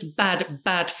 Just bad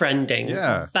friending.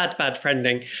 Yeah. Bad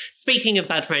friending. Speaking of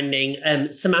bad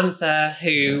friending, Samantha,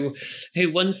 who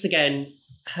once again...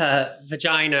 her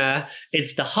vagina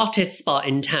is the hottest spot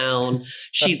in town.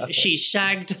 She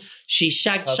shagged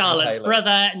Charlotte's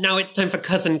brother. Now it's time for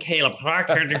cousin Caleb.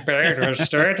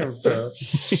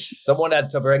 Someone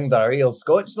had to bring the real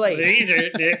Scotch light.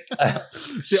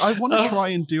 See, I want to try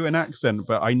and do an accent,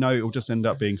 but I know it'll just end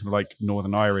up being kind of like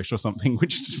Northern Irish or something,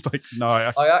 which is just like,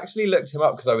 no. I actually looked him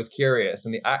up because I was curious,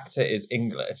 and the actor is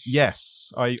English.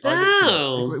 Yes. I looked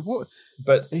him up. What?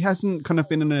 But he hasn't kind of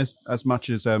been in as much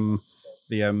as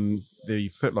the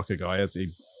Foot Locker guy, has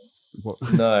he? What?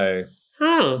 No.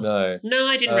 Oh. No,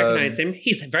 I didn't recognise him.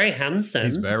 He's very handsome.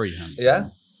 He's very handsome. Yeah.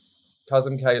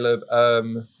 Cousin Caleb,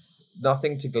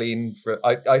 nothing to glean for.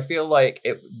 I feel like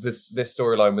this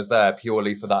storyline was there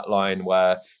purely for that line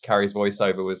where Carrie's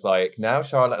voiceover was like, now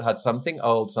Charlotte had something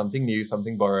old, something new,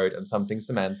 something borrowed, and something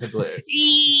Samantha blew.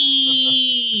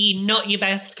 Not your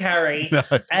best, Carrie. No.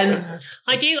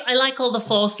 I like all the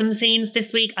foursome scenes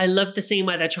this week. I love the scene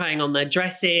where they're trying on their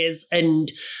dresses,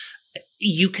 and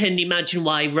you can imagine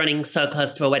why running so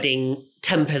close to a wedding,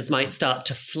 tempers might start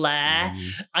to flare.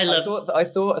 I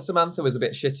thought Samantha was a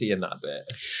bit shitty in that bit.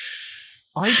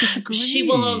 I disagree. She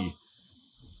was.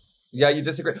 Yeah, you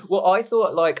disagree. Well, I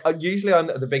thought, like, usually I'm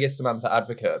the biggest Samantha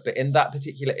advocate, but in that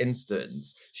particular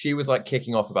instance, she was, like,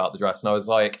 kicking off about the dress, and I was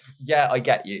like, yeah, I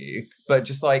get you, but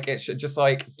just, like, it should just,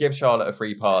 like, give Charlotte a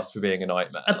free pass for being a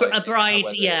nightmare. A bride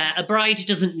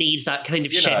doesn't need that kind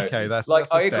of shit. Okay, that's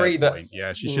I agree that...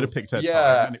 Yeah, she should have picked her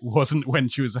time, and it wasn't when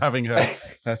she was having her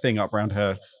thing up around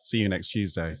her see you next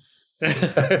Tuesday.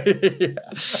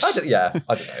 I don't know.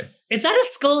 Is that a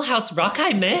Schoolhouse Rock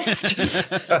I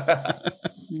missed?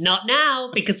 Not now,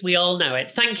 because we all know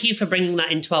it. Thank you for bringing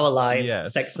that into our lives,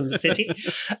 yes. Sex and the City.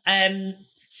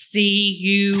 See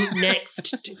you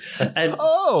next. Thanks.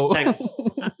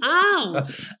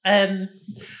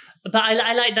 But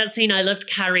I like that scene. I loved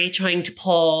Carrie trying to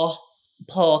pour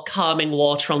calming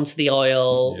water onto the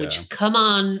oil, which is, come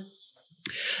on.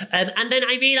 And then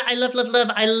I love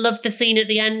the scene at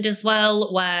the end as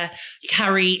well, where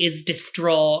Carrie is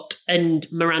distraught and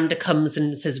Miranda comes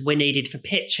and says, we're needed for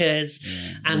pictures.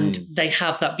 And they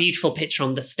have that beautiful picture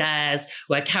on the stairs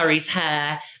where Carrie's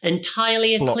hair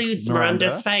entirely occludes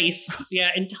Miranda's face.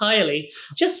 Yeah, entirely.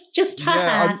 Just her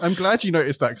hair. I'm glad you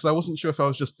noticed that, because I wasn't sure if I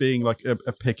was just being like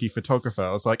a picky photographer.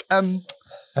 I was like,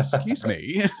 excuse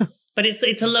me. But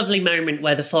it's a lovely moment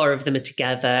where the four of them are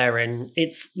together, and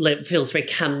it feels very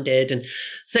candid, and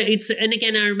so and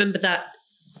again I remember that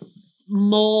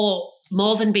more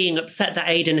than being upset that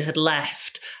Aidan had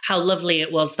left, how lovely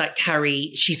it was that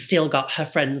Carrie, she still got her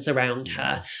friends around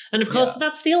her, and of course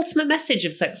that's the ultimate message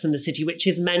of Sex and the City, which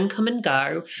is men come and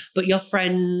go, but your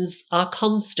friends are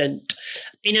constant.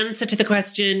 In answer to the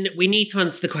question, we need to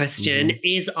answer the question: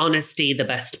 is honesty the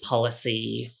best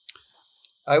policy?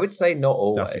 I would say not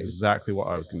always. That's exactly what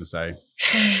I was going to say.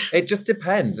 It just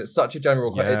depends. It's such a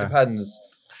general question. It depends.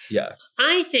 Yeah.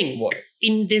 I think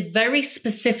in the very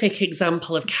specific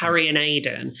example of Carrie and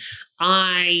Aidan,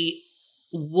 I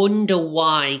wonder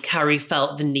why Carrie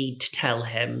felt the need to tell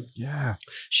him. Yeah.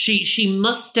 She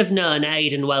must have known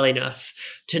Aidan well enough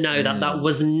to know that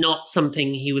was not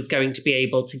something he was going to be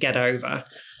able to get over.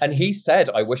 And he said,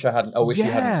 I wish you hadn't told me.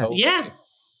 Yeah,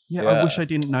 I wish I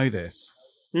didn't know this.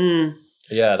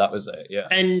 Yeah, that was it, yeah.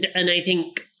 And I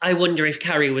think, I wonder if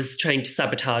Carrie was trying to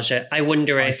sabotage it. I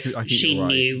wonder if she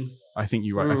knew. I think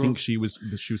you're right. I think she was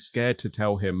scared to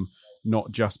tell him,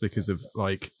 not just because of,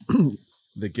 like,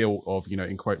 the guilt of,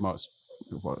 in quote marks,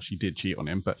 well, she did cheat on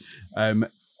him, but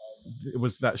it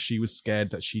was that she was scared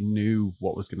that she knew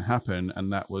what was going to happen,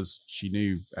 and that was, she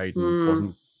knew Aidan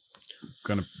wasn't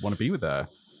going to want to be with her.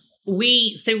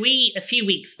 We a few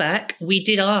weeks back, we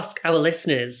did ask our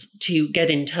listeners to get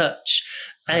in touch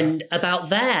and about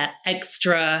their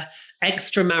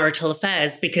extramarital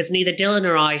affairs, because neither Dylan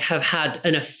or I have had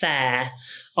an affair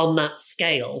on that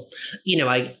scale. You know,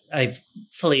 I've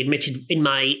fully admitted in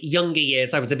my younger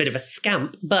years I was a bit of a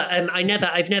scamp, but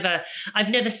I've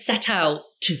never set out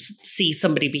to see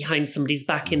somebody behind somebody's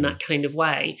back in that kind of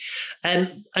way.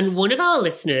 And one of our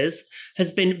listeners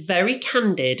has been very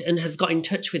candid and has got in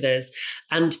touch with us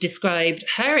and described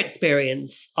her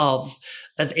experience of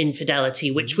infidelity,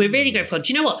 which we're really grateful for.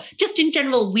 Do you know what? Just in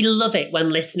general, we love it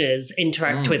when listeners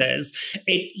interact with us.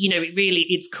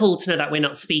 It's cool to know that we're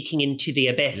not speaking into the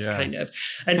abyss, kind of.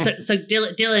 And so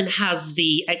Dylan has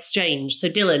the exchange. So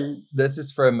Dylan. This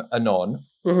is from Anon.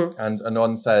 Mm-hmm. And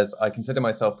Anon says, I consider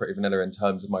myself pretty vanilla in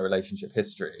terms of my relationship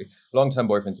history. Long-term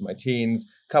boyfriends in my teens,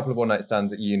 couple of one-night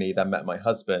stands at uni, then met my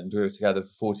husband. We were together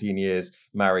for 14 years,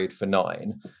 married for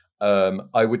 9.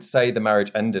 I would say the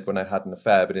marriage ended when I had an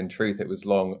affair, but in truth, it was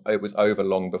over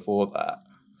long before that.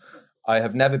 I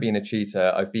have never been a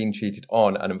cheater. I've been cheated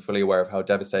on and I'm fully aware of how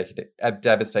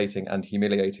devastating and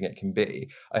humiliating it can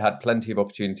be. I had plenty of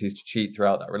opportunities to cheat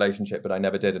throughout that relationship, but I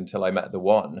never did until I met the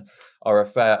one. Our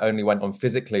affair only went on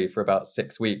physically for about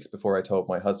 6 weeks before I told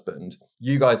my husband.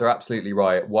 You guys are absolutely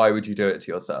right. Why would you do it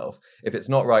to yourself? If it's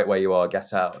not right where you are,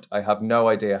 get out. I have no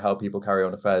idea how people carry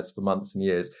on affairs for months and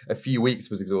years. A few weeks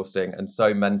was exhausting and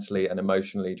so mentally and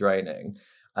emotionally draining.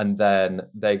 And then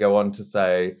they go on to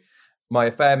say, my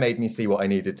affair made me see what I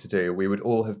needed to do. We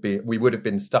would have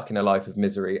been stuck in a life of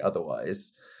misery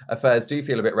otherwise. Affairs do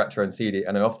feel a bit retro and seedy,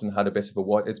 and I often had a bit of a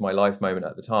what is my life moment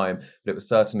at the time, but it was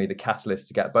certainly the catalyst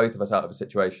to get both of us out of a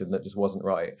situation that just wasn't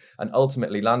right, and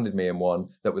ultimately landed me in one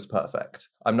that was perfect.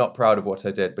 I'm not proud of what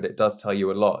I did, but it does tell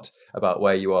you a lot about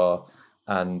where you are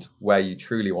and where you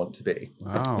truly want to be.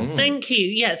 Wow. Thank you.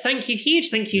 Yeah, thank you. Huge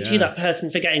thank you to that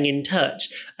person for getting in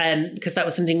touch, because that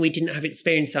was something we didn't have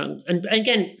experience on. And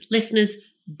again, listeners,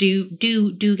 do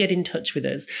get in touch with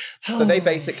us. So they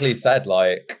basically said,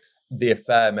 like, the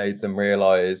affair made them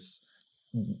realise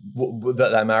that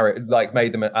their marriage, like,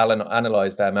 made them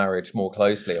analyse their marriage more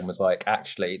closely and was like,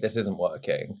 actually, this isn't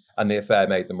working. And the affair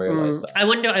made them realise that. I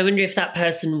wonder if that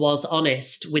person was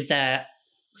honest with their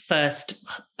first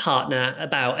partner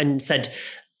and said,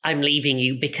 I'm leaving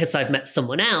you because I've met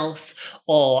someone else,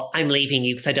 or I'm leaving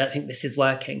you because I don't think this is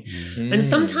working. Mm. And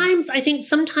sometimes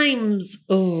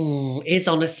is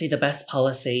honesty the best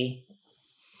policy?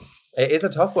 It is a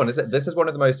tough one, isn't it? This is one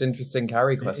of the most interesting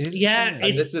Carrie questions.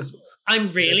 I'm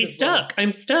really stuck.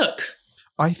 I'm stuck.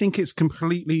 I think it's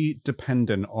completely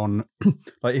dependent on,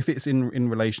 like, if it's in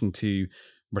relation to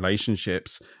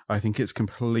relationships, I think it's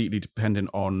completely dependent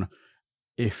on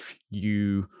if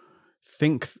you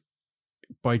think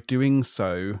by doing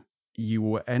so you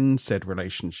will end said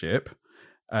relationship,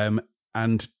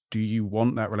 and do you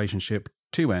want that relationship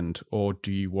to end, or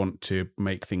do you want to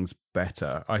make things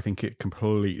better? I think it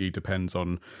completely depends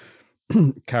on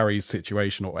Carrie's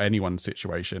situation or anyone's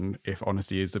situation if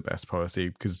honesty is the best policy,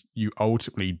 because you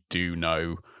ultimately do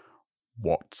know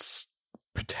what's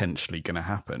potentially going to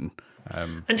happen.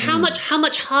 And how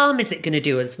much harm is it going to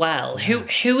do as well?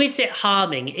 Who is it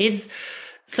harming?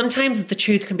 Sometimes the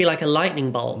truth can be like a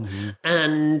lightning bolt,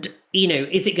 and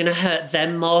is it going to hurt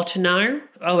them more to know?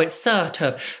 Oh, it's so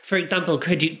tough. For example,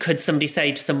 could somebody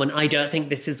say to someone, I don't think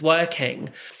this is working?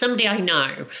 Somebody I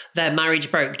know, their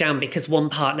marriage broke down because one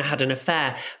partner had an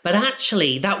affair, but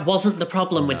actually that wasn't the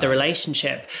problem with the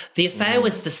relationship. The affair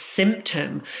was the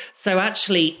symptom. So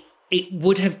actually, it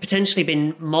would have potentially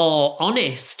been more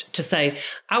honest to say,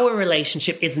 our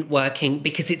relationship isn't working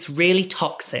because it's really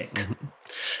toxic. Mm-hmm.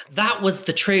 That was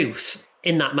the truth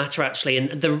in that matter, actually.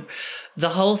 And the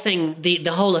whole thing, the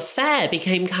whole affair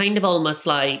became kind of almost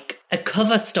like a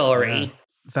cover story. Yeah.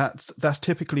 That's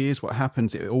typically is what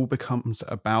happens. It all becomes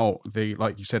about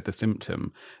like you said, the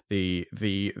symptom,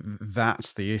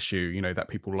 that's the issue, that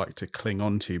people like to cling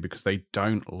on to because they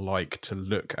don't like to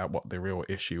look at what the real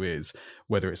issue is,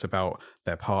 whether it's about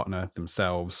their partner,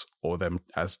 themselves, or them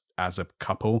as a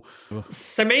couple.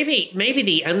 So maybe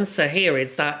the answer here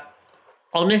is that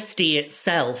honesty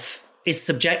itself is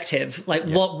subjective. Like,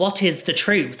 yes. What is the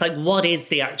truth? Like, what is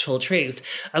the actual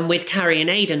truth? And with Carrie and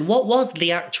Aidan, what was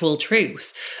the actual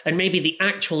truth? And maybe the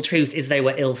actual truth is they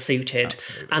were ill-suited.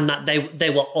 Absolutely. And that they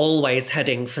were always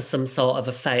heading for some sort of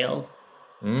a fail.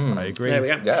 I agree. There we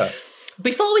go. Yeah.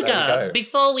 Before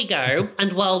we go,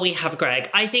 and while we have Greg,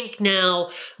 I think now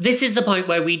this is the point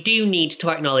where we do need to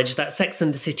acknowledge that Sex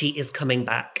and the City is coming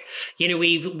back.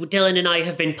 Dylan and I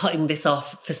have been putting this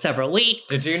off for several weeks.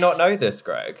 Did you not know this,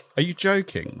 Greg? Are you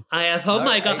joking? I have. Oh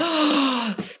my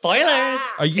God. Spoilers.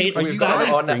 Are you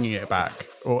guys bringing it back?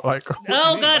 Or like,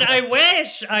 oh God, I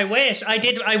wish.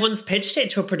 I once pitched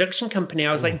it to a production company.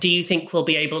 I was like, do you think we'll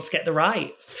be able to get the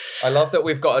rights? I love that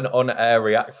we've got an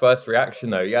on-air first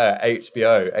reaction though. Yeah,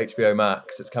 HBO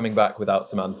Max. It's coming back without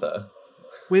Samantha.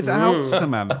 Without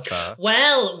Samantha.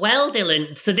 Well,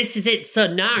 Dylan. So this is it.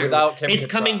 So no, without Kim it's Cattrall.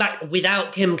 coming back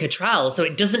without Kim Cattrall. So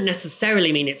it doesn't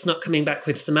necessarily mean it's not coming back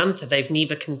with Samantha. They've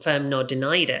neither confirmed nor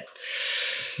denied it.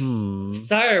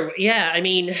 So yeah, I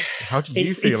mean, how did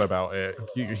you feel about it?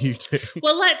 You too.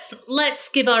 Well, let's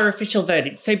give our official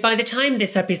verdict. So by the time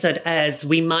this episode airs,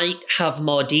 we might have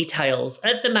more details.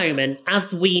 At the moment,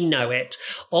 as we know it,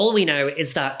 all we know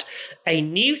is that a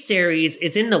new series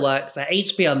is in the works at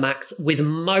HBO Max with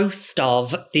most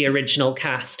of the original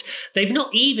cast. They've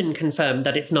not even confirmed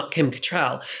that it's not Kim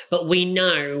Cattrall, but we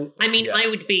know. I mean, I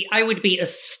would be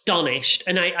astonished,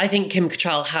 and I think Kim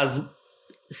Cattrall has,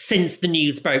 since the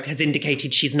news broke, has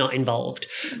indicated she's not involved.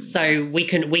 So we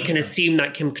can assume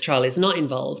that Kim Cattrall is not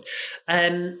involved.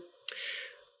 How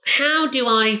do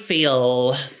I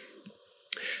feel?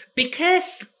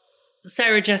 Because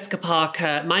Sarah Jessica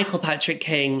Parker, Michael Patrick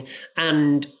King,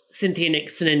 and Cynthia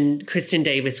Nixon and Kristen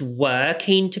Davis were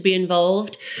keen to be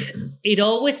involved, it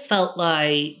always felt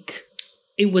like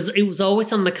it was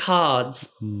always on the cards.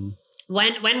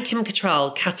 When Kim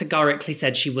Cattrall categorically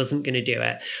said she wasn't going to do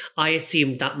it, I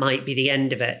assumed that might be the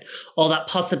end of it, or that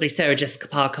possibly Sarah Jessica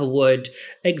Parker would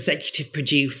executive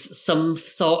produce some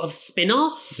sort of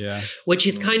spin-off, which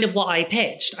is kind of what I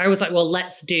pitched. I was like, well,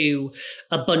 let's do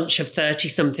a bunch of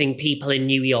 30-something people in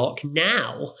New York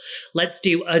now. Let's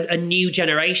do a new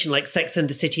generation, like Sex and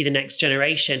the City, the next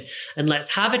generation, and let's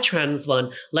have a trans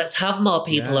one. Let's have more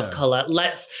people of colour.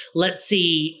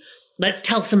 Let's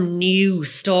tell some new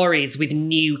stories with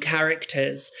new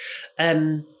characters.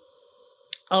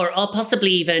 Or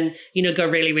possibly even, go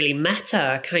really, really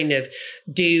meta, kind of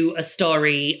do a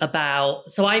story about...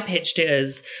 So I pitched it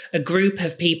as a group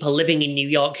of people living in New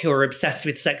York who are obsessed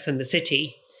with Sex and the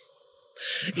City.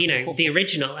 The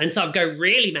original, and sort of go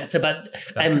really meta, but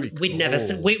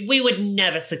we would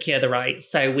never secure the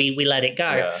rights, so we let it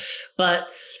go. Yeah. But...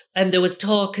 And there was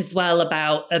talk as well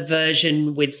about a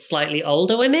version with slightly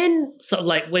older women, sort of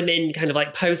like women kind of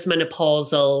like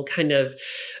postmenopausal kind of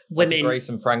women. Like Grace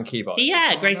and Frankie vibes.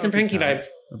 Yeah, Grace and Frankie vibes.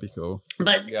 That'd be cool.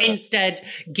 But instead,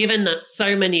 given that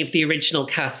so many of the original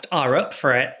cast are up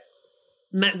for it,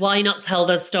 why not tell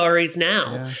those stories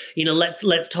now? Yeah.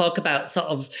 Let's talk about sort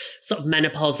of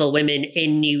menopausal women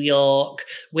in New York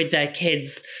with their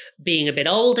kids being a bit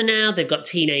older now. They've got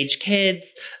teenage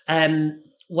kids.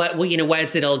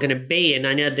 Where's it all going to be? And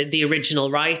I know that the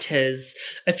original writers,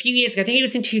 a few years ago, I think it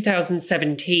was in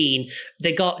 2017,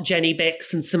 they got Jenny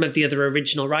Bix and some of the other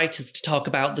original writers to talk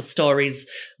about the stories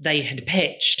they had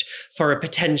pitched for a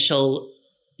potential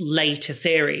later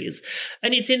series.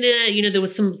 And it's in there, there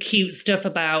was some cute stuff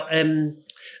about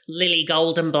Lily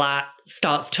Goldenblatt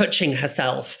starts touching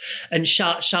herself, and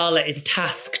Charlotte is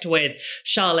tasked with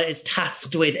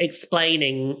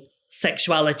explaining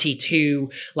sexuality to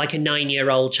like a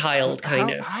 9-year-old child, kind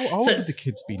of. How old would the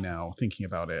kids be now, thinking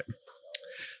about it?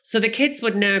 So the kids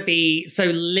would now be,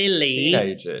 Lily...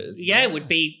 Teenagers. Yeah, would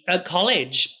be at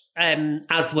college,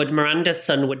 as would Miranda's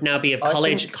son would now be of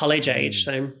college age,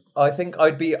 so... I think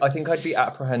I'd be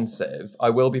apprehensive. I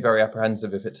will be very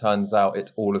apprehensive if it turns out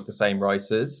it's all of the same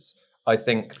writers. I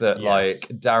think that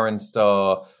Darren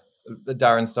Star,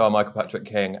 Michael Patrick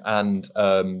King, and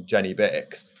Jenny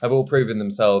Bix have all proven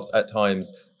themselves at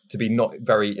times to be not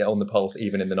very on the pulse,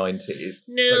 even in the 90s.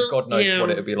 No, so God knows what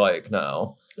it would be like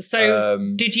now.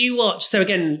 So did you watch, so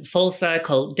again, full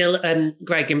circle,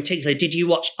 Greg in particular, did you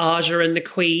watch Aja and the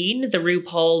Queen, the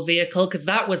RuPaul vehicle? Because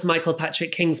that was Michael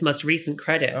Patrick King's most recent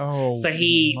credit. Oh, so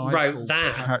he wrote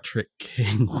that. Patrick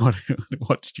King,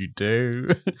 what did you do?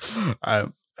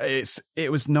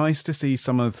 It was nice to see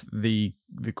some of the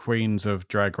queens of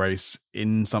Drag Race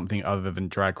in something other than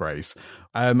Drag Race.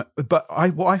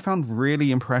 But what I found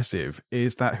really impressive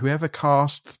is that whoever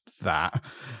cast that,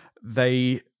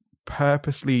 they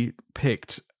purposely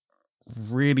picked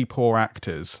really poor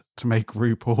actors to make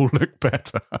RuPaul look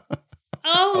better.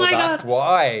 Oh my God. That's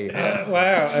why.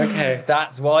 Wow, okay.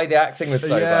 That's why the acting was so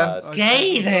bad.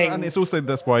 Scathing. And it's also,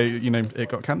 that's why, it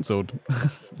got cancelled.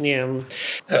 Yeah.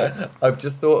 I've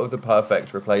just thought of the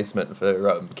perfect replacement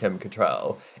for Kim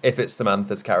Cattrall, if it's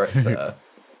Samantha's character.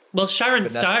 Well, Sharon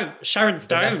Stone.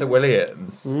 Vanessa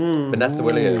Williams. Vanessa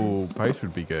Williams. Both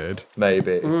would be good.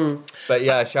 Maybe. But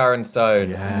yeah, Sharon Stone.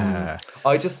 Yeah.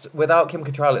 Without Kim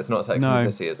Cattrall, it's not Sex and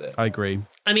the City, is it? I agree.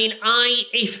 I mean,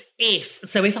 if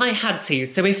I had to,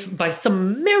 so if by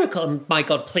some miracle, and my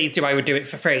God, please do, I would do it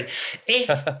for free. If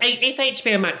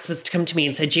HBO Max was to come to me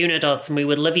and say, Juno Dawson, we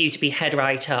would love you to be head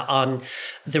writer on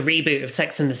the reboot of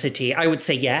Sex and the City, I would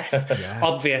say yes,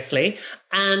 obviously.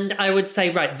 And I would say,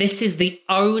 right, this is the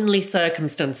only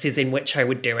circumstances in which I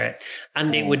would do it.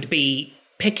 And it would be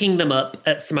picking them up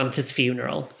at Samantha's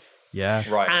funeral. Yeah.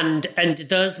 Right. And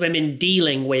those women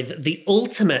dealing with the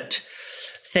ultimate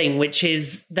thing, which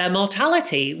is their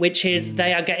mortality, which is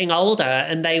they are getting older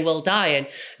and they will die. And,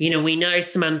 you know, we know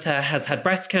Samantha has had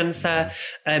breast cancer.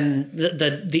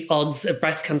 The odds of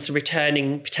breast cancer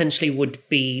returning potentially would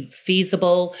be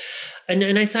feasible.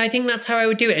 And I think that's how I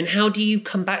would do it. And how do you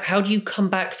come back? How do you come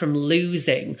back from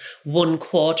losing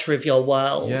 1/4 of your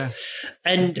world? Yeah.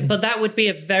 But that would be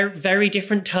a very, very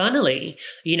different tonally.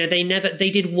 You know, they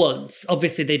did once.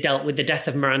 Obviously, they dealt with the death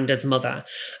of Miranda's mother.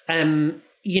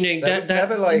 You know,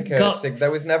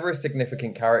 there was never a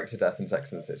significant character death in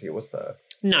Sex and the City, was there?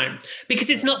 No,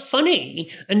 because it's not funny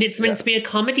and it's meant to be a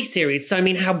comedy series. So, I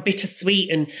mean, how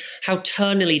bittersweet and how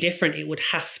tonally different it would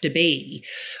have to be.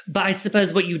 But I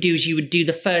suppose what you do is you would do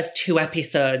the first 2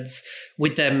 episodes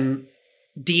with them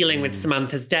dealing with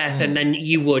Samantha's death, and then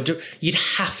you'd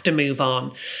have to move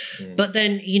on. But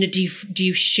then, you know, do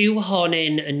you shoehorn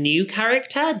in a new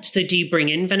character? So do you bring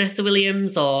in Vanessa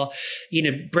Williams, or, you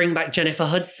know, bring back Jennifer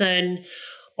Hudson,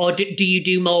 or do you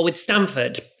do more with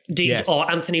Stanford?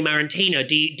 Or Anthony Marantino?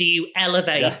 Do you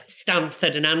elevate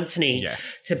Stanford and Anthony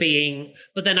to being?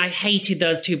 But then I hated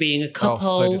those two being a couple.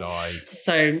 Oh, so did I.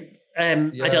 So.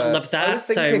 I don't love that. I was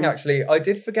thinking, actually, I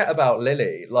did forget about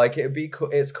Lily. Like, it would be cool.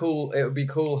 It's cool. It would be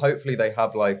cool. Hopefully, they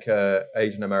have like a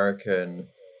Asian American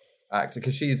actor,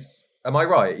 because she's. Am I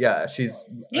right? Yeah, she's.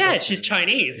 Yeah, she's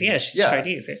Chinese. Yeah, she's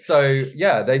Chinese. Yeah. So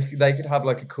yeah, they could have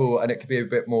like a cool, and it could be a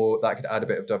bit more. That could add a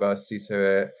bit of diversity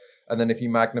to it. And then if you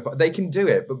magnify, they can do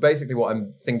it. But basically, what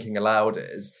I'm thinking aloud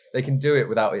is they can do it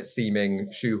without it seeming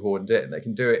shoehorned in. They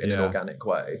can do it in an organic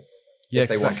way. Yeah,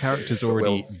 because that character's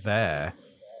already there.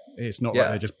 It's not like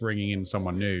they're just bringing in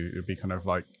someone new. It would be kind of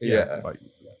like, like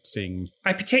seeing...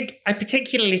 I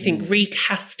particularly think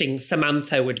recasting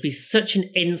Samantha would be such an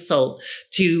insult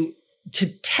to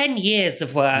 10 years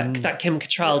of work that Kim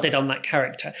Cattrall did on that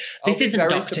character. This isn't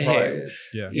Doctor Who.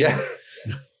 Yeah.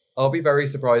 I'll be very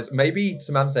surprised. Maybe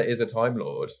Samantha is a Time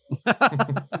Lord.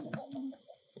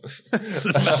 It's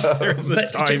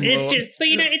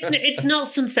not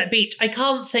Sunset Beach. I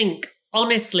can't think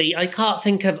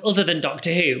of, other than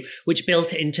Doctor Who, which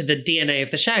built it into the DNA of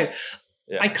the show.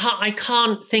 Yeah. I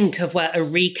can't think of where a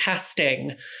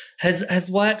recasting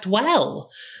has worked well.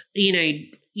 You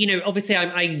know, obviously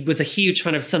I was a huge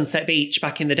fan of Sunset Beach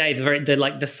back in the day,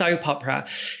 the soap opera.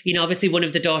 You know, obviously one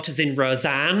of the daughters in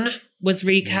Roseanne was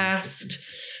recast.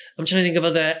 I'm trying to think of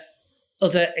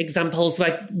other examples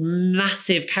where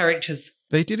massive characters.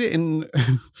 They did it in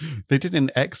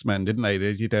X-Men, didn't they?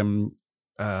 They did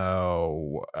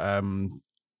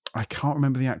I can't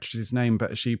remember the actress's name,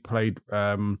 but she played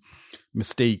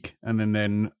Mystique, and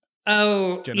then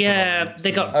Jennifer Lawrence.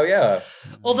 They got. Oh yeah.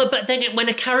 But then when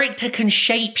a character can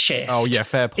shapeshift, oh yeah,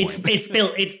 fair point. It's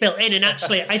built in, and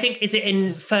actually, I think is it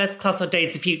in First Class or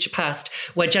Days of Future Past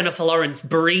where Jennifer Lawrence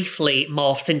briefly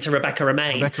morphs into Rebecca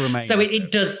Romijn. So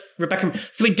it does Rebecca.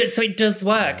 So it does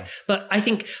work. Yeah. But I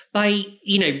think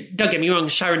don't get me wrong,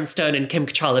 Sharon Stone and Kim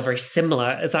Cattrall are very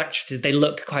similar as actresses. They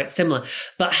look quite similar,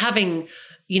 but having.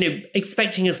 You know,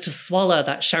 expecting us to swallow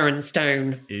that Sharon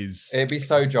Stone it'd be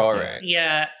so jarring.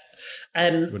 Yeah.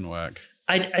 It wouldn't work.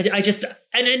 I just,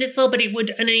 and as well, but it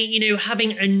would, and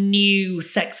having a new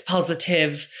sex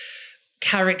positive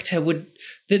character would,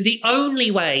 the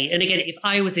only way, and again, if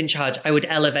I was in charge, I would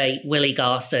elevate Willie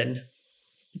Garson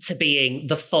to being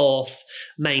the 4th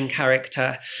main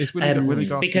character. Is Willie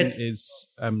Garson is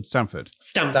Stanford?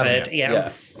 Stanford,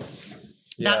 yeah.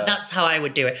 That's how I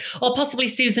would do it, or possibly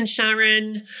Susan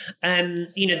Sharon.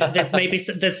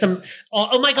 There's some.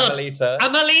 Oh my God, Amelita.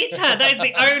 That is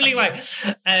the only way.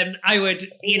 I would,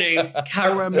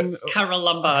 Carol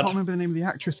Lombard. I can't remember the name of the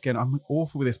actress again. I'm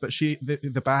awful with this, but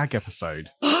the bag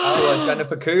episode.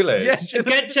 Jennifer Coolidge. Yeah,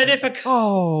 get Jennifer.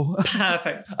 Oh,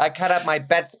 perfect. I cut up my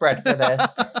bedspread for this.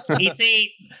 You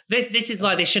see, this is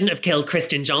why they shouldn't have killed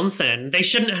Kristen Johnson. They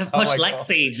shouldn't have pushed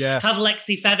Lexi. Yeah. Have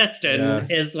Lexi Featherstone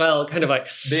as well, kind of like.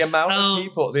 The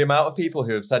amount of people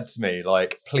who have said to me,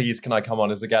 like, please can I come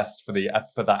on as a guest for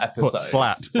that episode? What,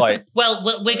 splat? Like, well,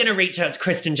 we're going to reach out to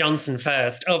Kristen Johnson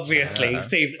first, obviously.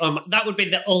 See, that would be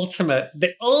the ultimate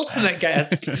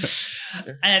guest.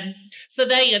 So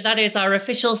that is our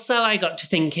official So I Got to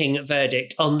Thinking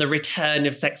verdict on the return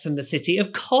of Sex and the City.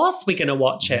 Of course we're going to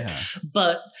watch it.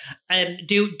 But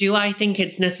do I think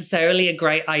it's necessarily a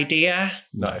great idea?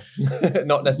 No,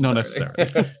 not necessarily. Not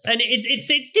necessarily. And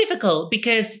it's difficult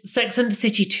because Sex and the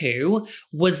City 2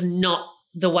 was not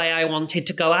the way I wanted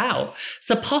to go out.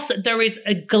 So there is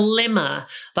a glimmer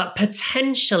that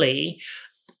potentially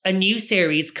a new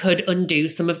series could undo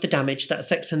some of the damage that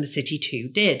Sex and the City 2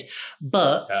 did.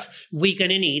 But we're going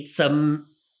to need some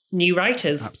new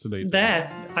writers. Absolutely. There,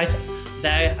 I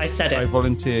said it. I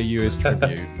volunteer you as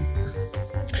tribute.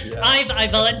 I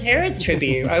volunteer as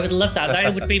tribute. I would love that.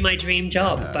 That would be my dream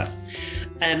job. But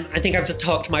I think I've just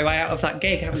talked my way out of that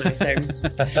gig, haven't I? So,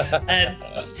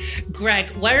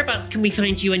 Greg, whereabouts can we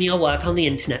find you and your work on the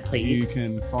internet, please? You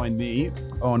can find me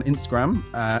on Instagram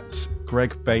at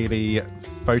Greg Bailey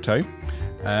Photo.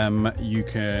 You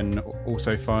can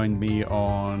also find me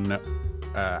on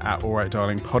at All Right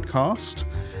Darling Podcast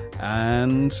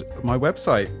and my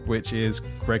website, which is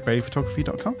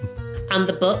gregbaileyphotography.com. And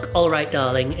the book, All Right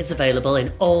Darling, is available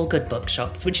in all good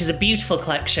bookshops, which is a beautiful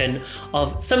collection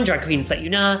of some drag queens that you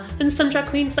know and some drag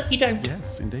queens that you don't.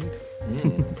 Yes, indeed.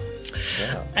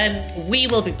 We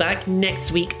will be back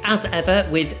next week, as ever,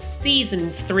 with Season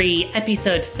 3,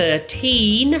 Episode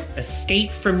 13,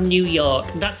 Escape from New York.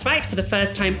 That's right, for the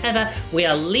first time ever, we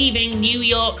are leaving New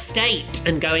York State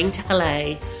and going to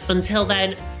LA. Until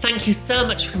then, thank you so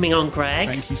much for coming on, Greg.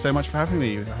 Thank you so much for having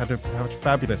me. I had a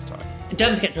fabulous time.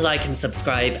 Don't forget to like and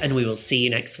subscribe, and we will see you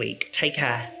next week. Take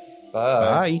care.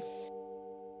 Bye. Bye.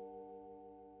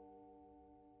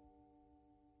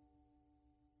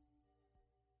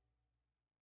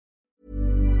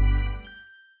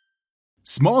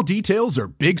 Small details are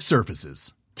big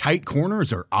surfaces. Tight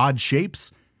corners are odd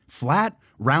shapes. Flat,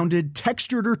 rounded,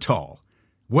 textured, or tall.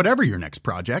 Whatever your next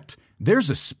project, there's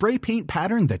a spray paint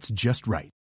pattern that's just right.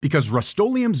 Because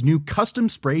Rust-Oleum's new Custom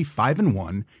Spray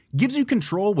 5-in-1 gives you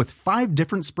control with 5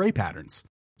 different spray patterns.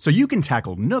 So you can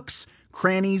tackle nooks,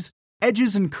 crannies,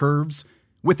 edges, and curves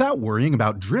without worrying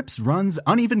about drips, runs,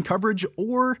 uneven coverage,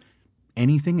 or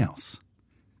anything else.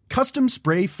 Custom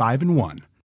Spray 5-in-1.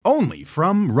 Only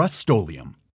from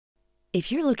Rust-Oleum.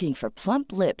 If you're looking for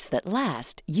plump lips that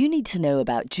last, you need to know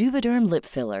about Juvederm lip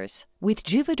fillers. With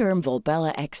Juvederm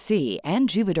Volbella XC and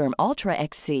Juvederm Ultra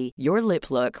XC, your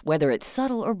lip look, whether it's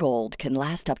subtle or bold, can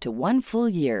last up to 1 full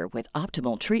year with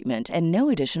optimal treatment and no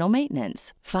additional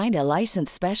maintenance. Find a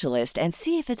licensed specialist and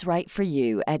see if it's right for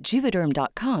you at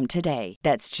Juvederm.com today.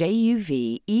 That's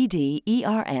JUVEDERM.com.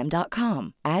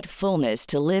 Add fullness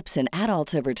to lips in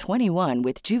adults over 21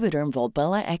 with Juvederm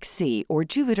Volbella XC or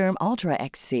Juvederm Ultra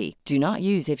XC. Do not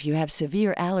use if you have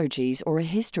severe allergies or a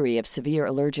history of severe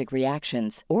allergic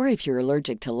reactions, or if you're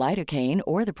allergic to lidocaine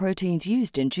or the proteins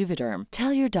used in Juvederm.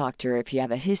 Tell your doctor if you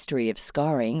have a history of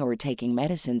scarring or taking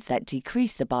medicines that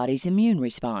decrease the body's immune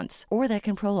response or that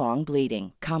can prolong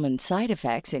bleeding. Common side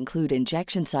effects include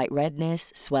injection site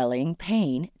redness, swelling,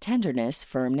 pain, tenderness,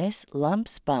 firmness,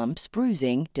 lumps, bumps,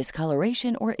 bruising,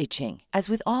 discoloration, or itching. As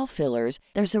with all fillers,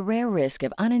 there's a rare risk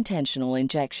of unintentional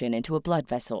injection into a blood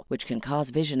vessel, which can cause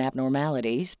vision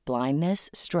abnormalities, blindness,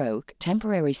 stroke,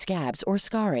 temporary scabs, or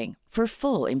scarring. For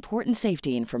full, important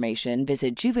safety information,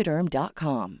 visit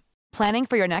Juvederm.com. Planning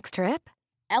for your next trip?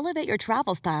 Elevate your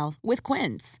travel style with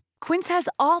Quince. Quince has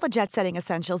all the jet-setting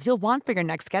essentials you'll want for your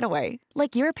next getaway,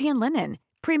 like European linen,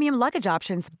 premium luggage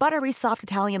options, buttery soft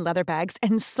Italian leather bags,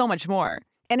 and so much more.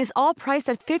 And is all priced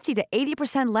at 50 to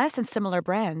 80% less than similar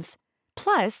brands.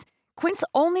 Plus, Quince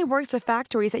only works with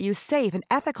factories that use safe and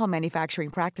ethical manufacturing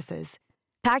practices.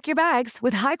 Pack your bags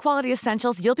with high-quality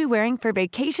essentials you'll be wearing for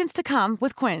vacations to come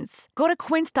with Quince. Go to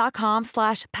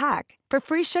quince.com/pack for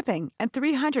free shipping and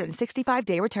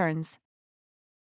 365-day returns.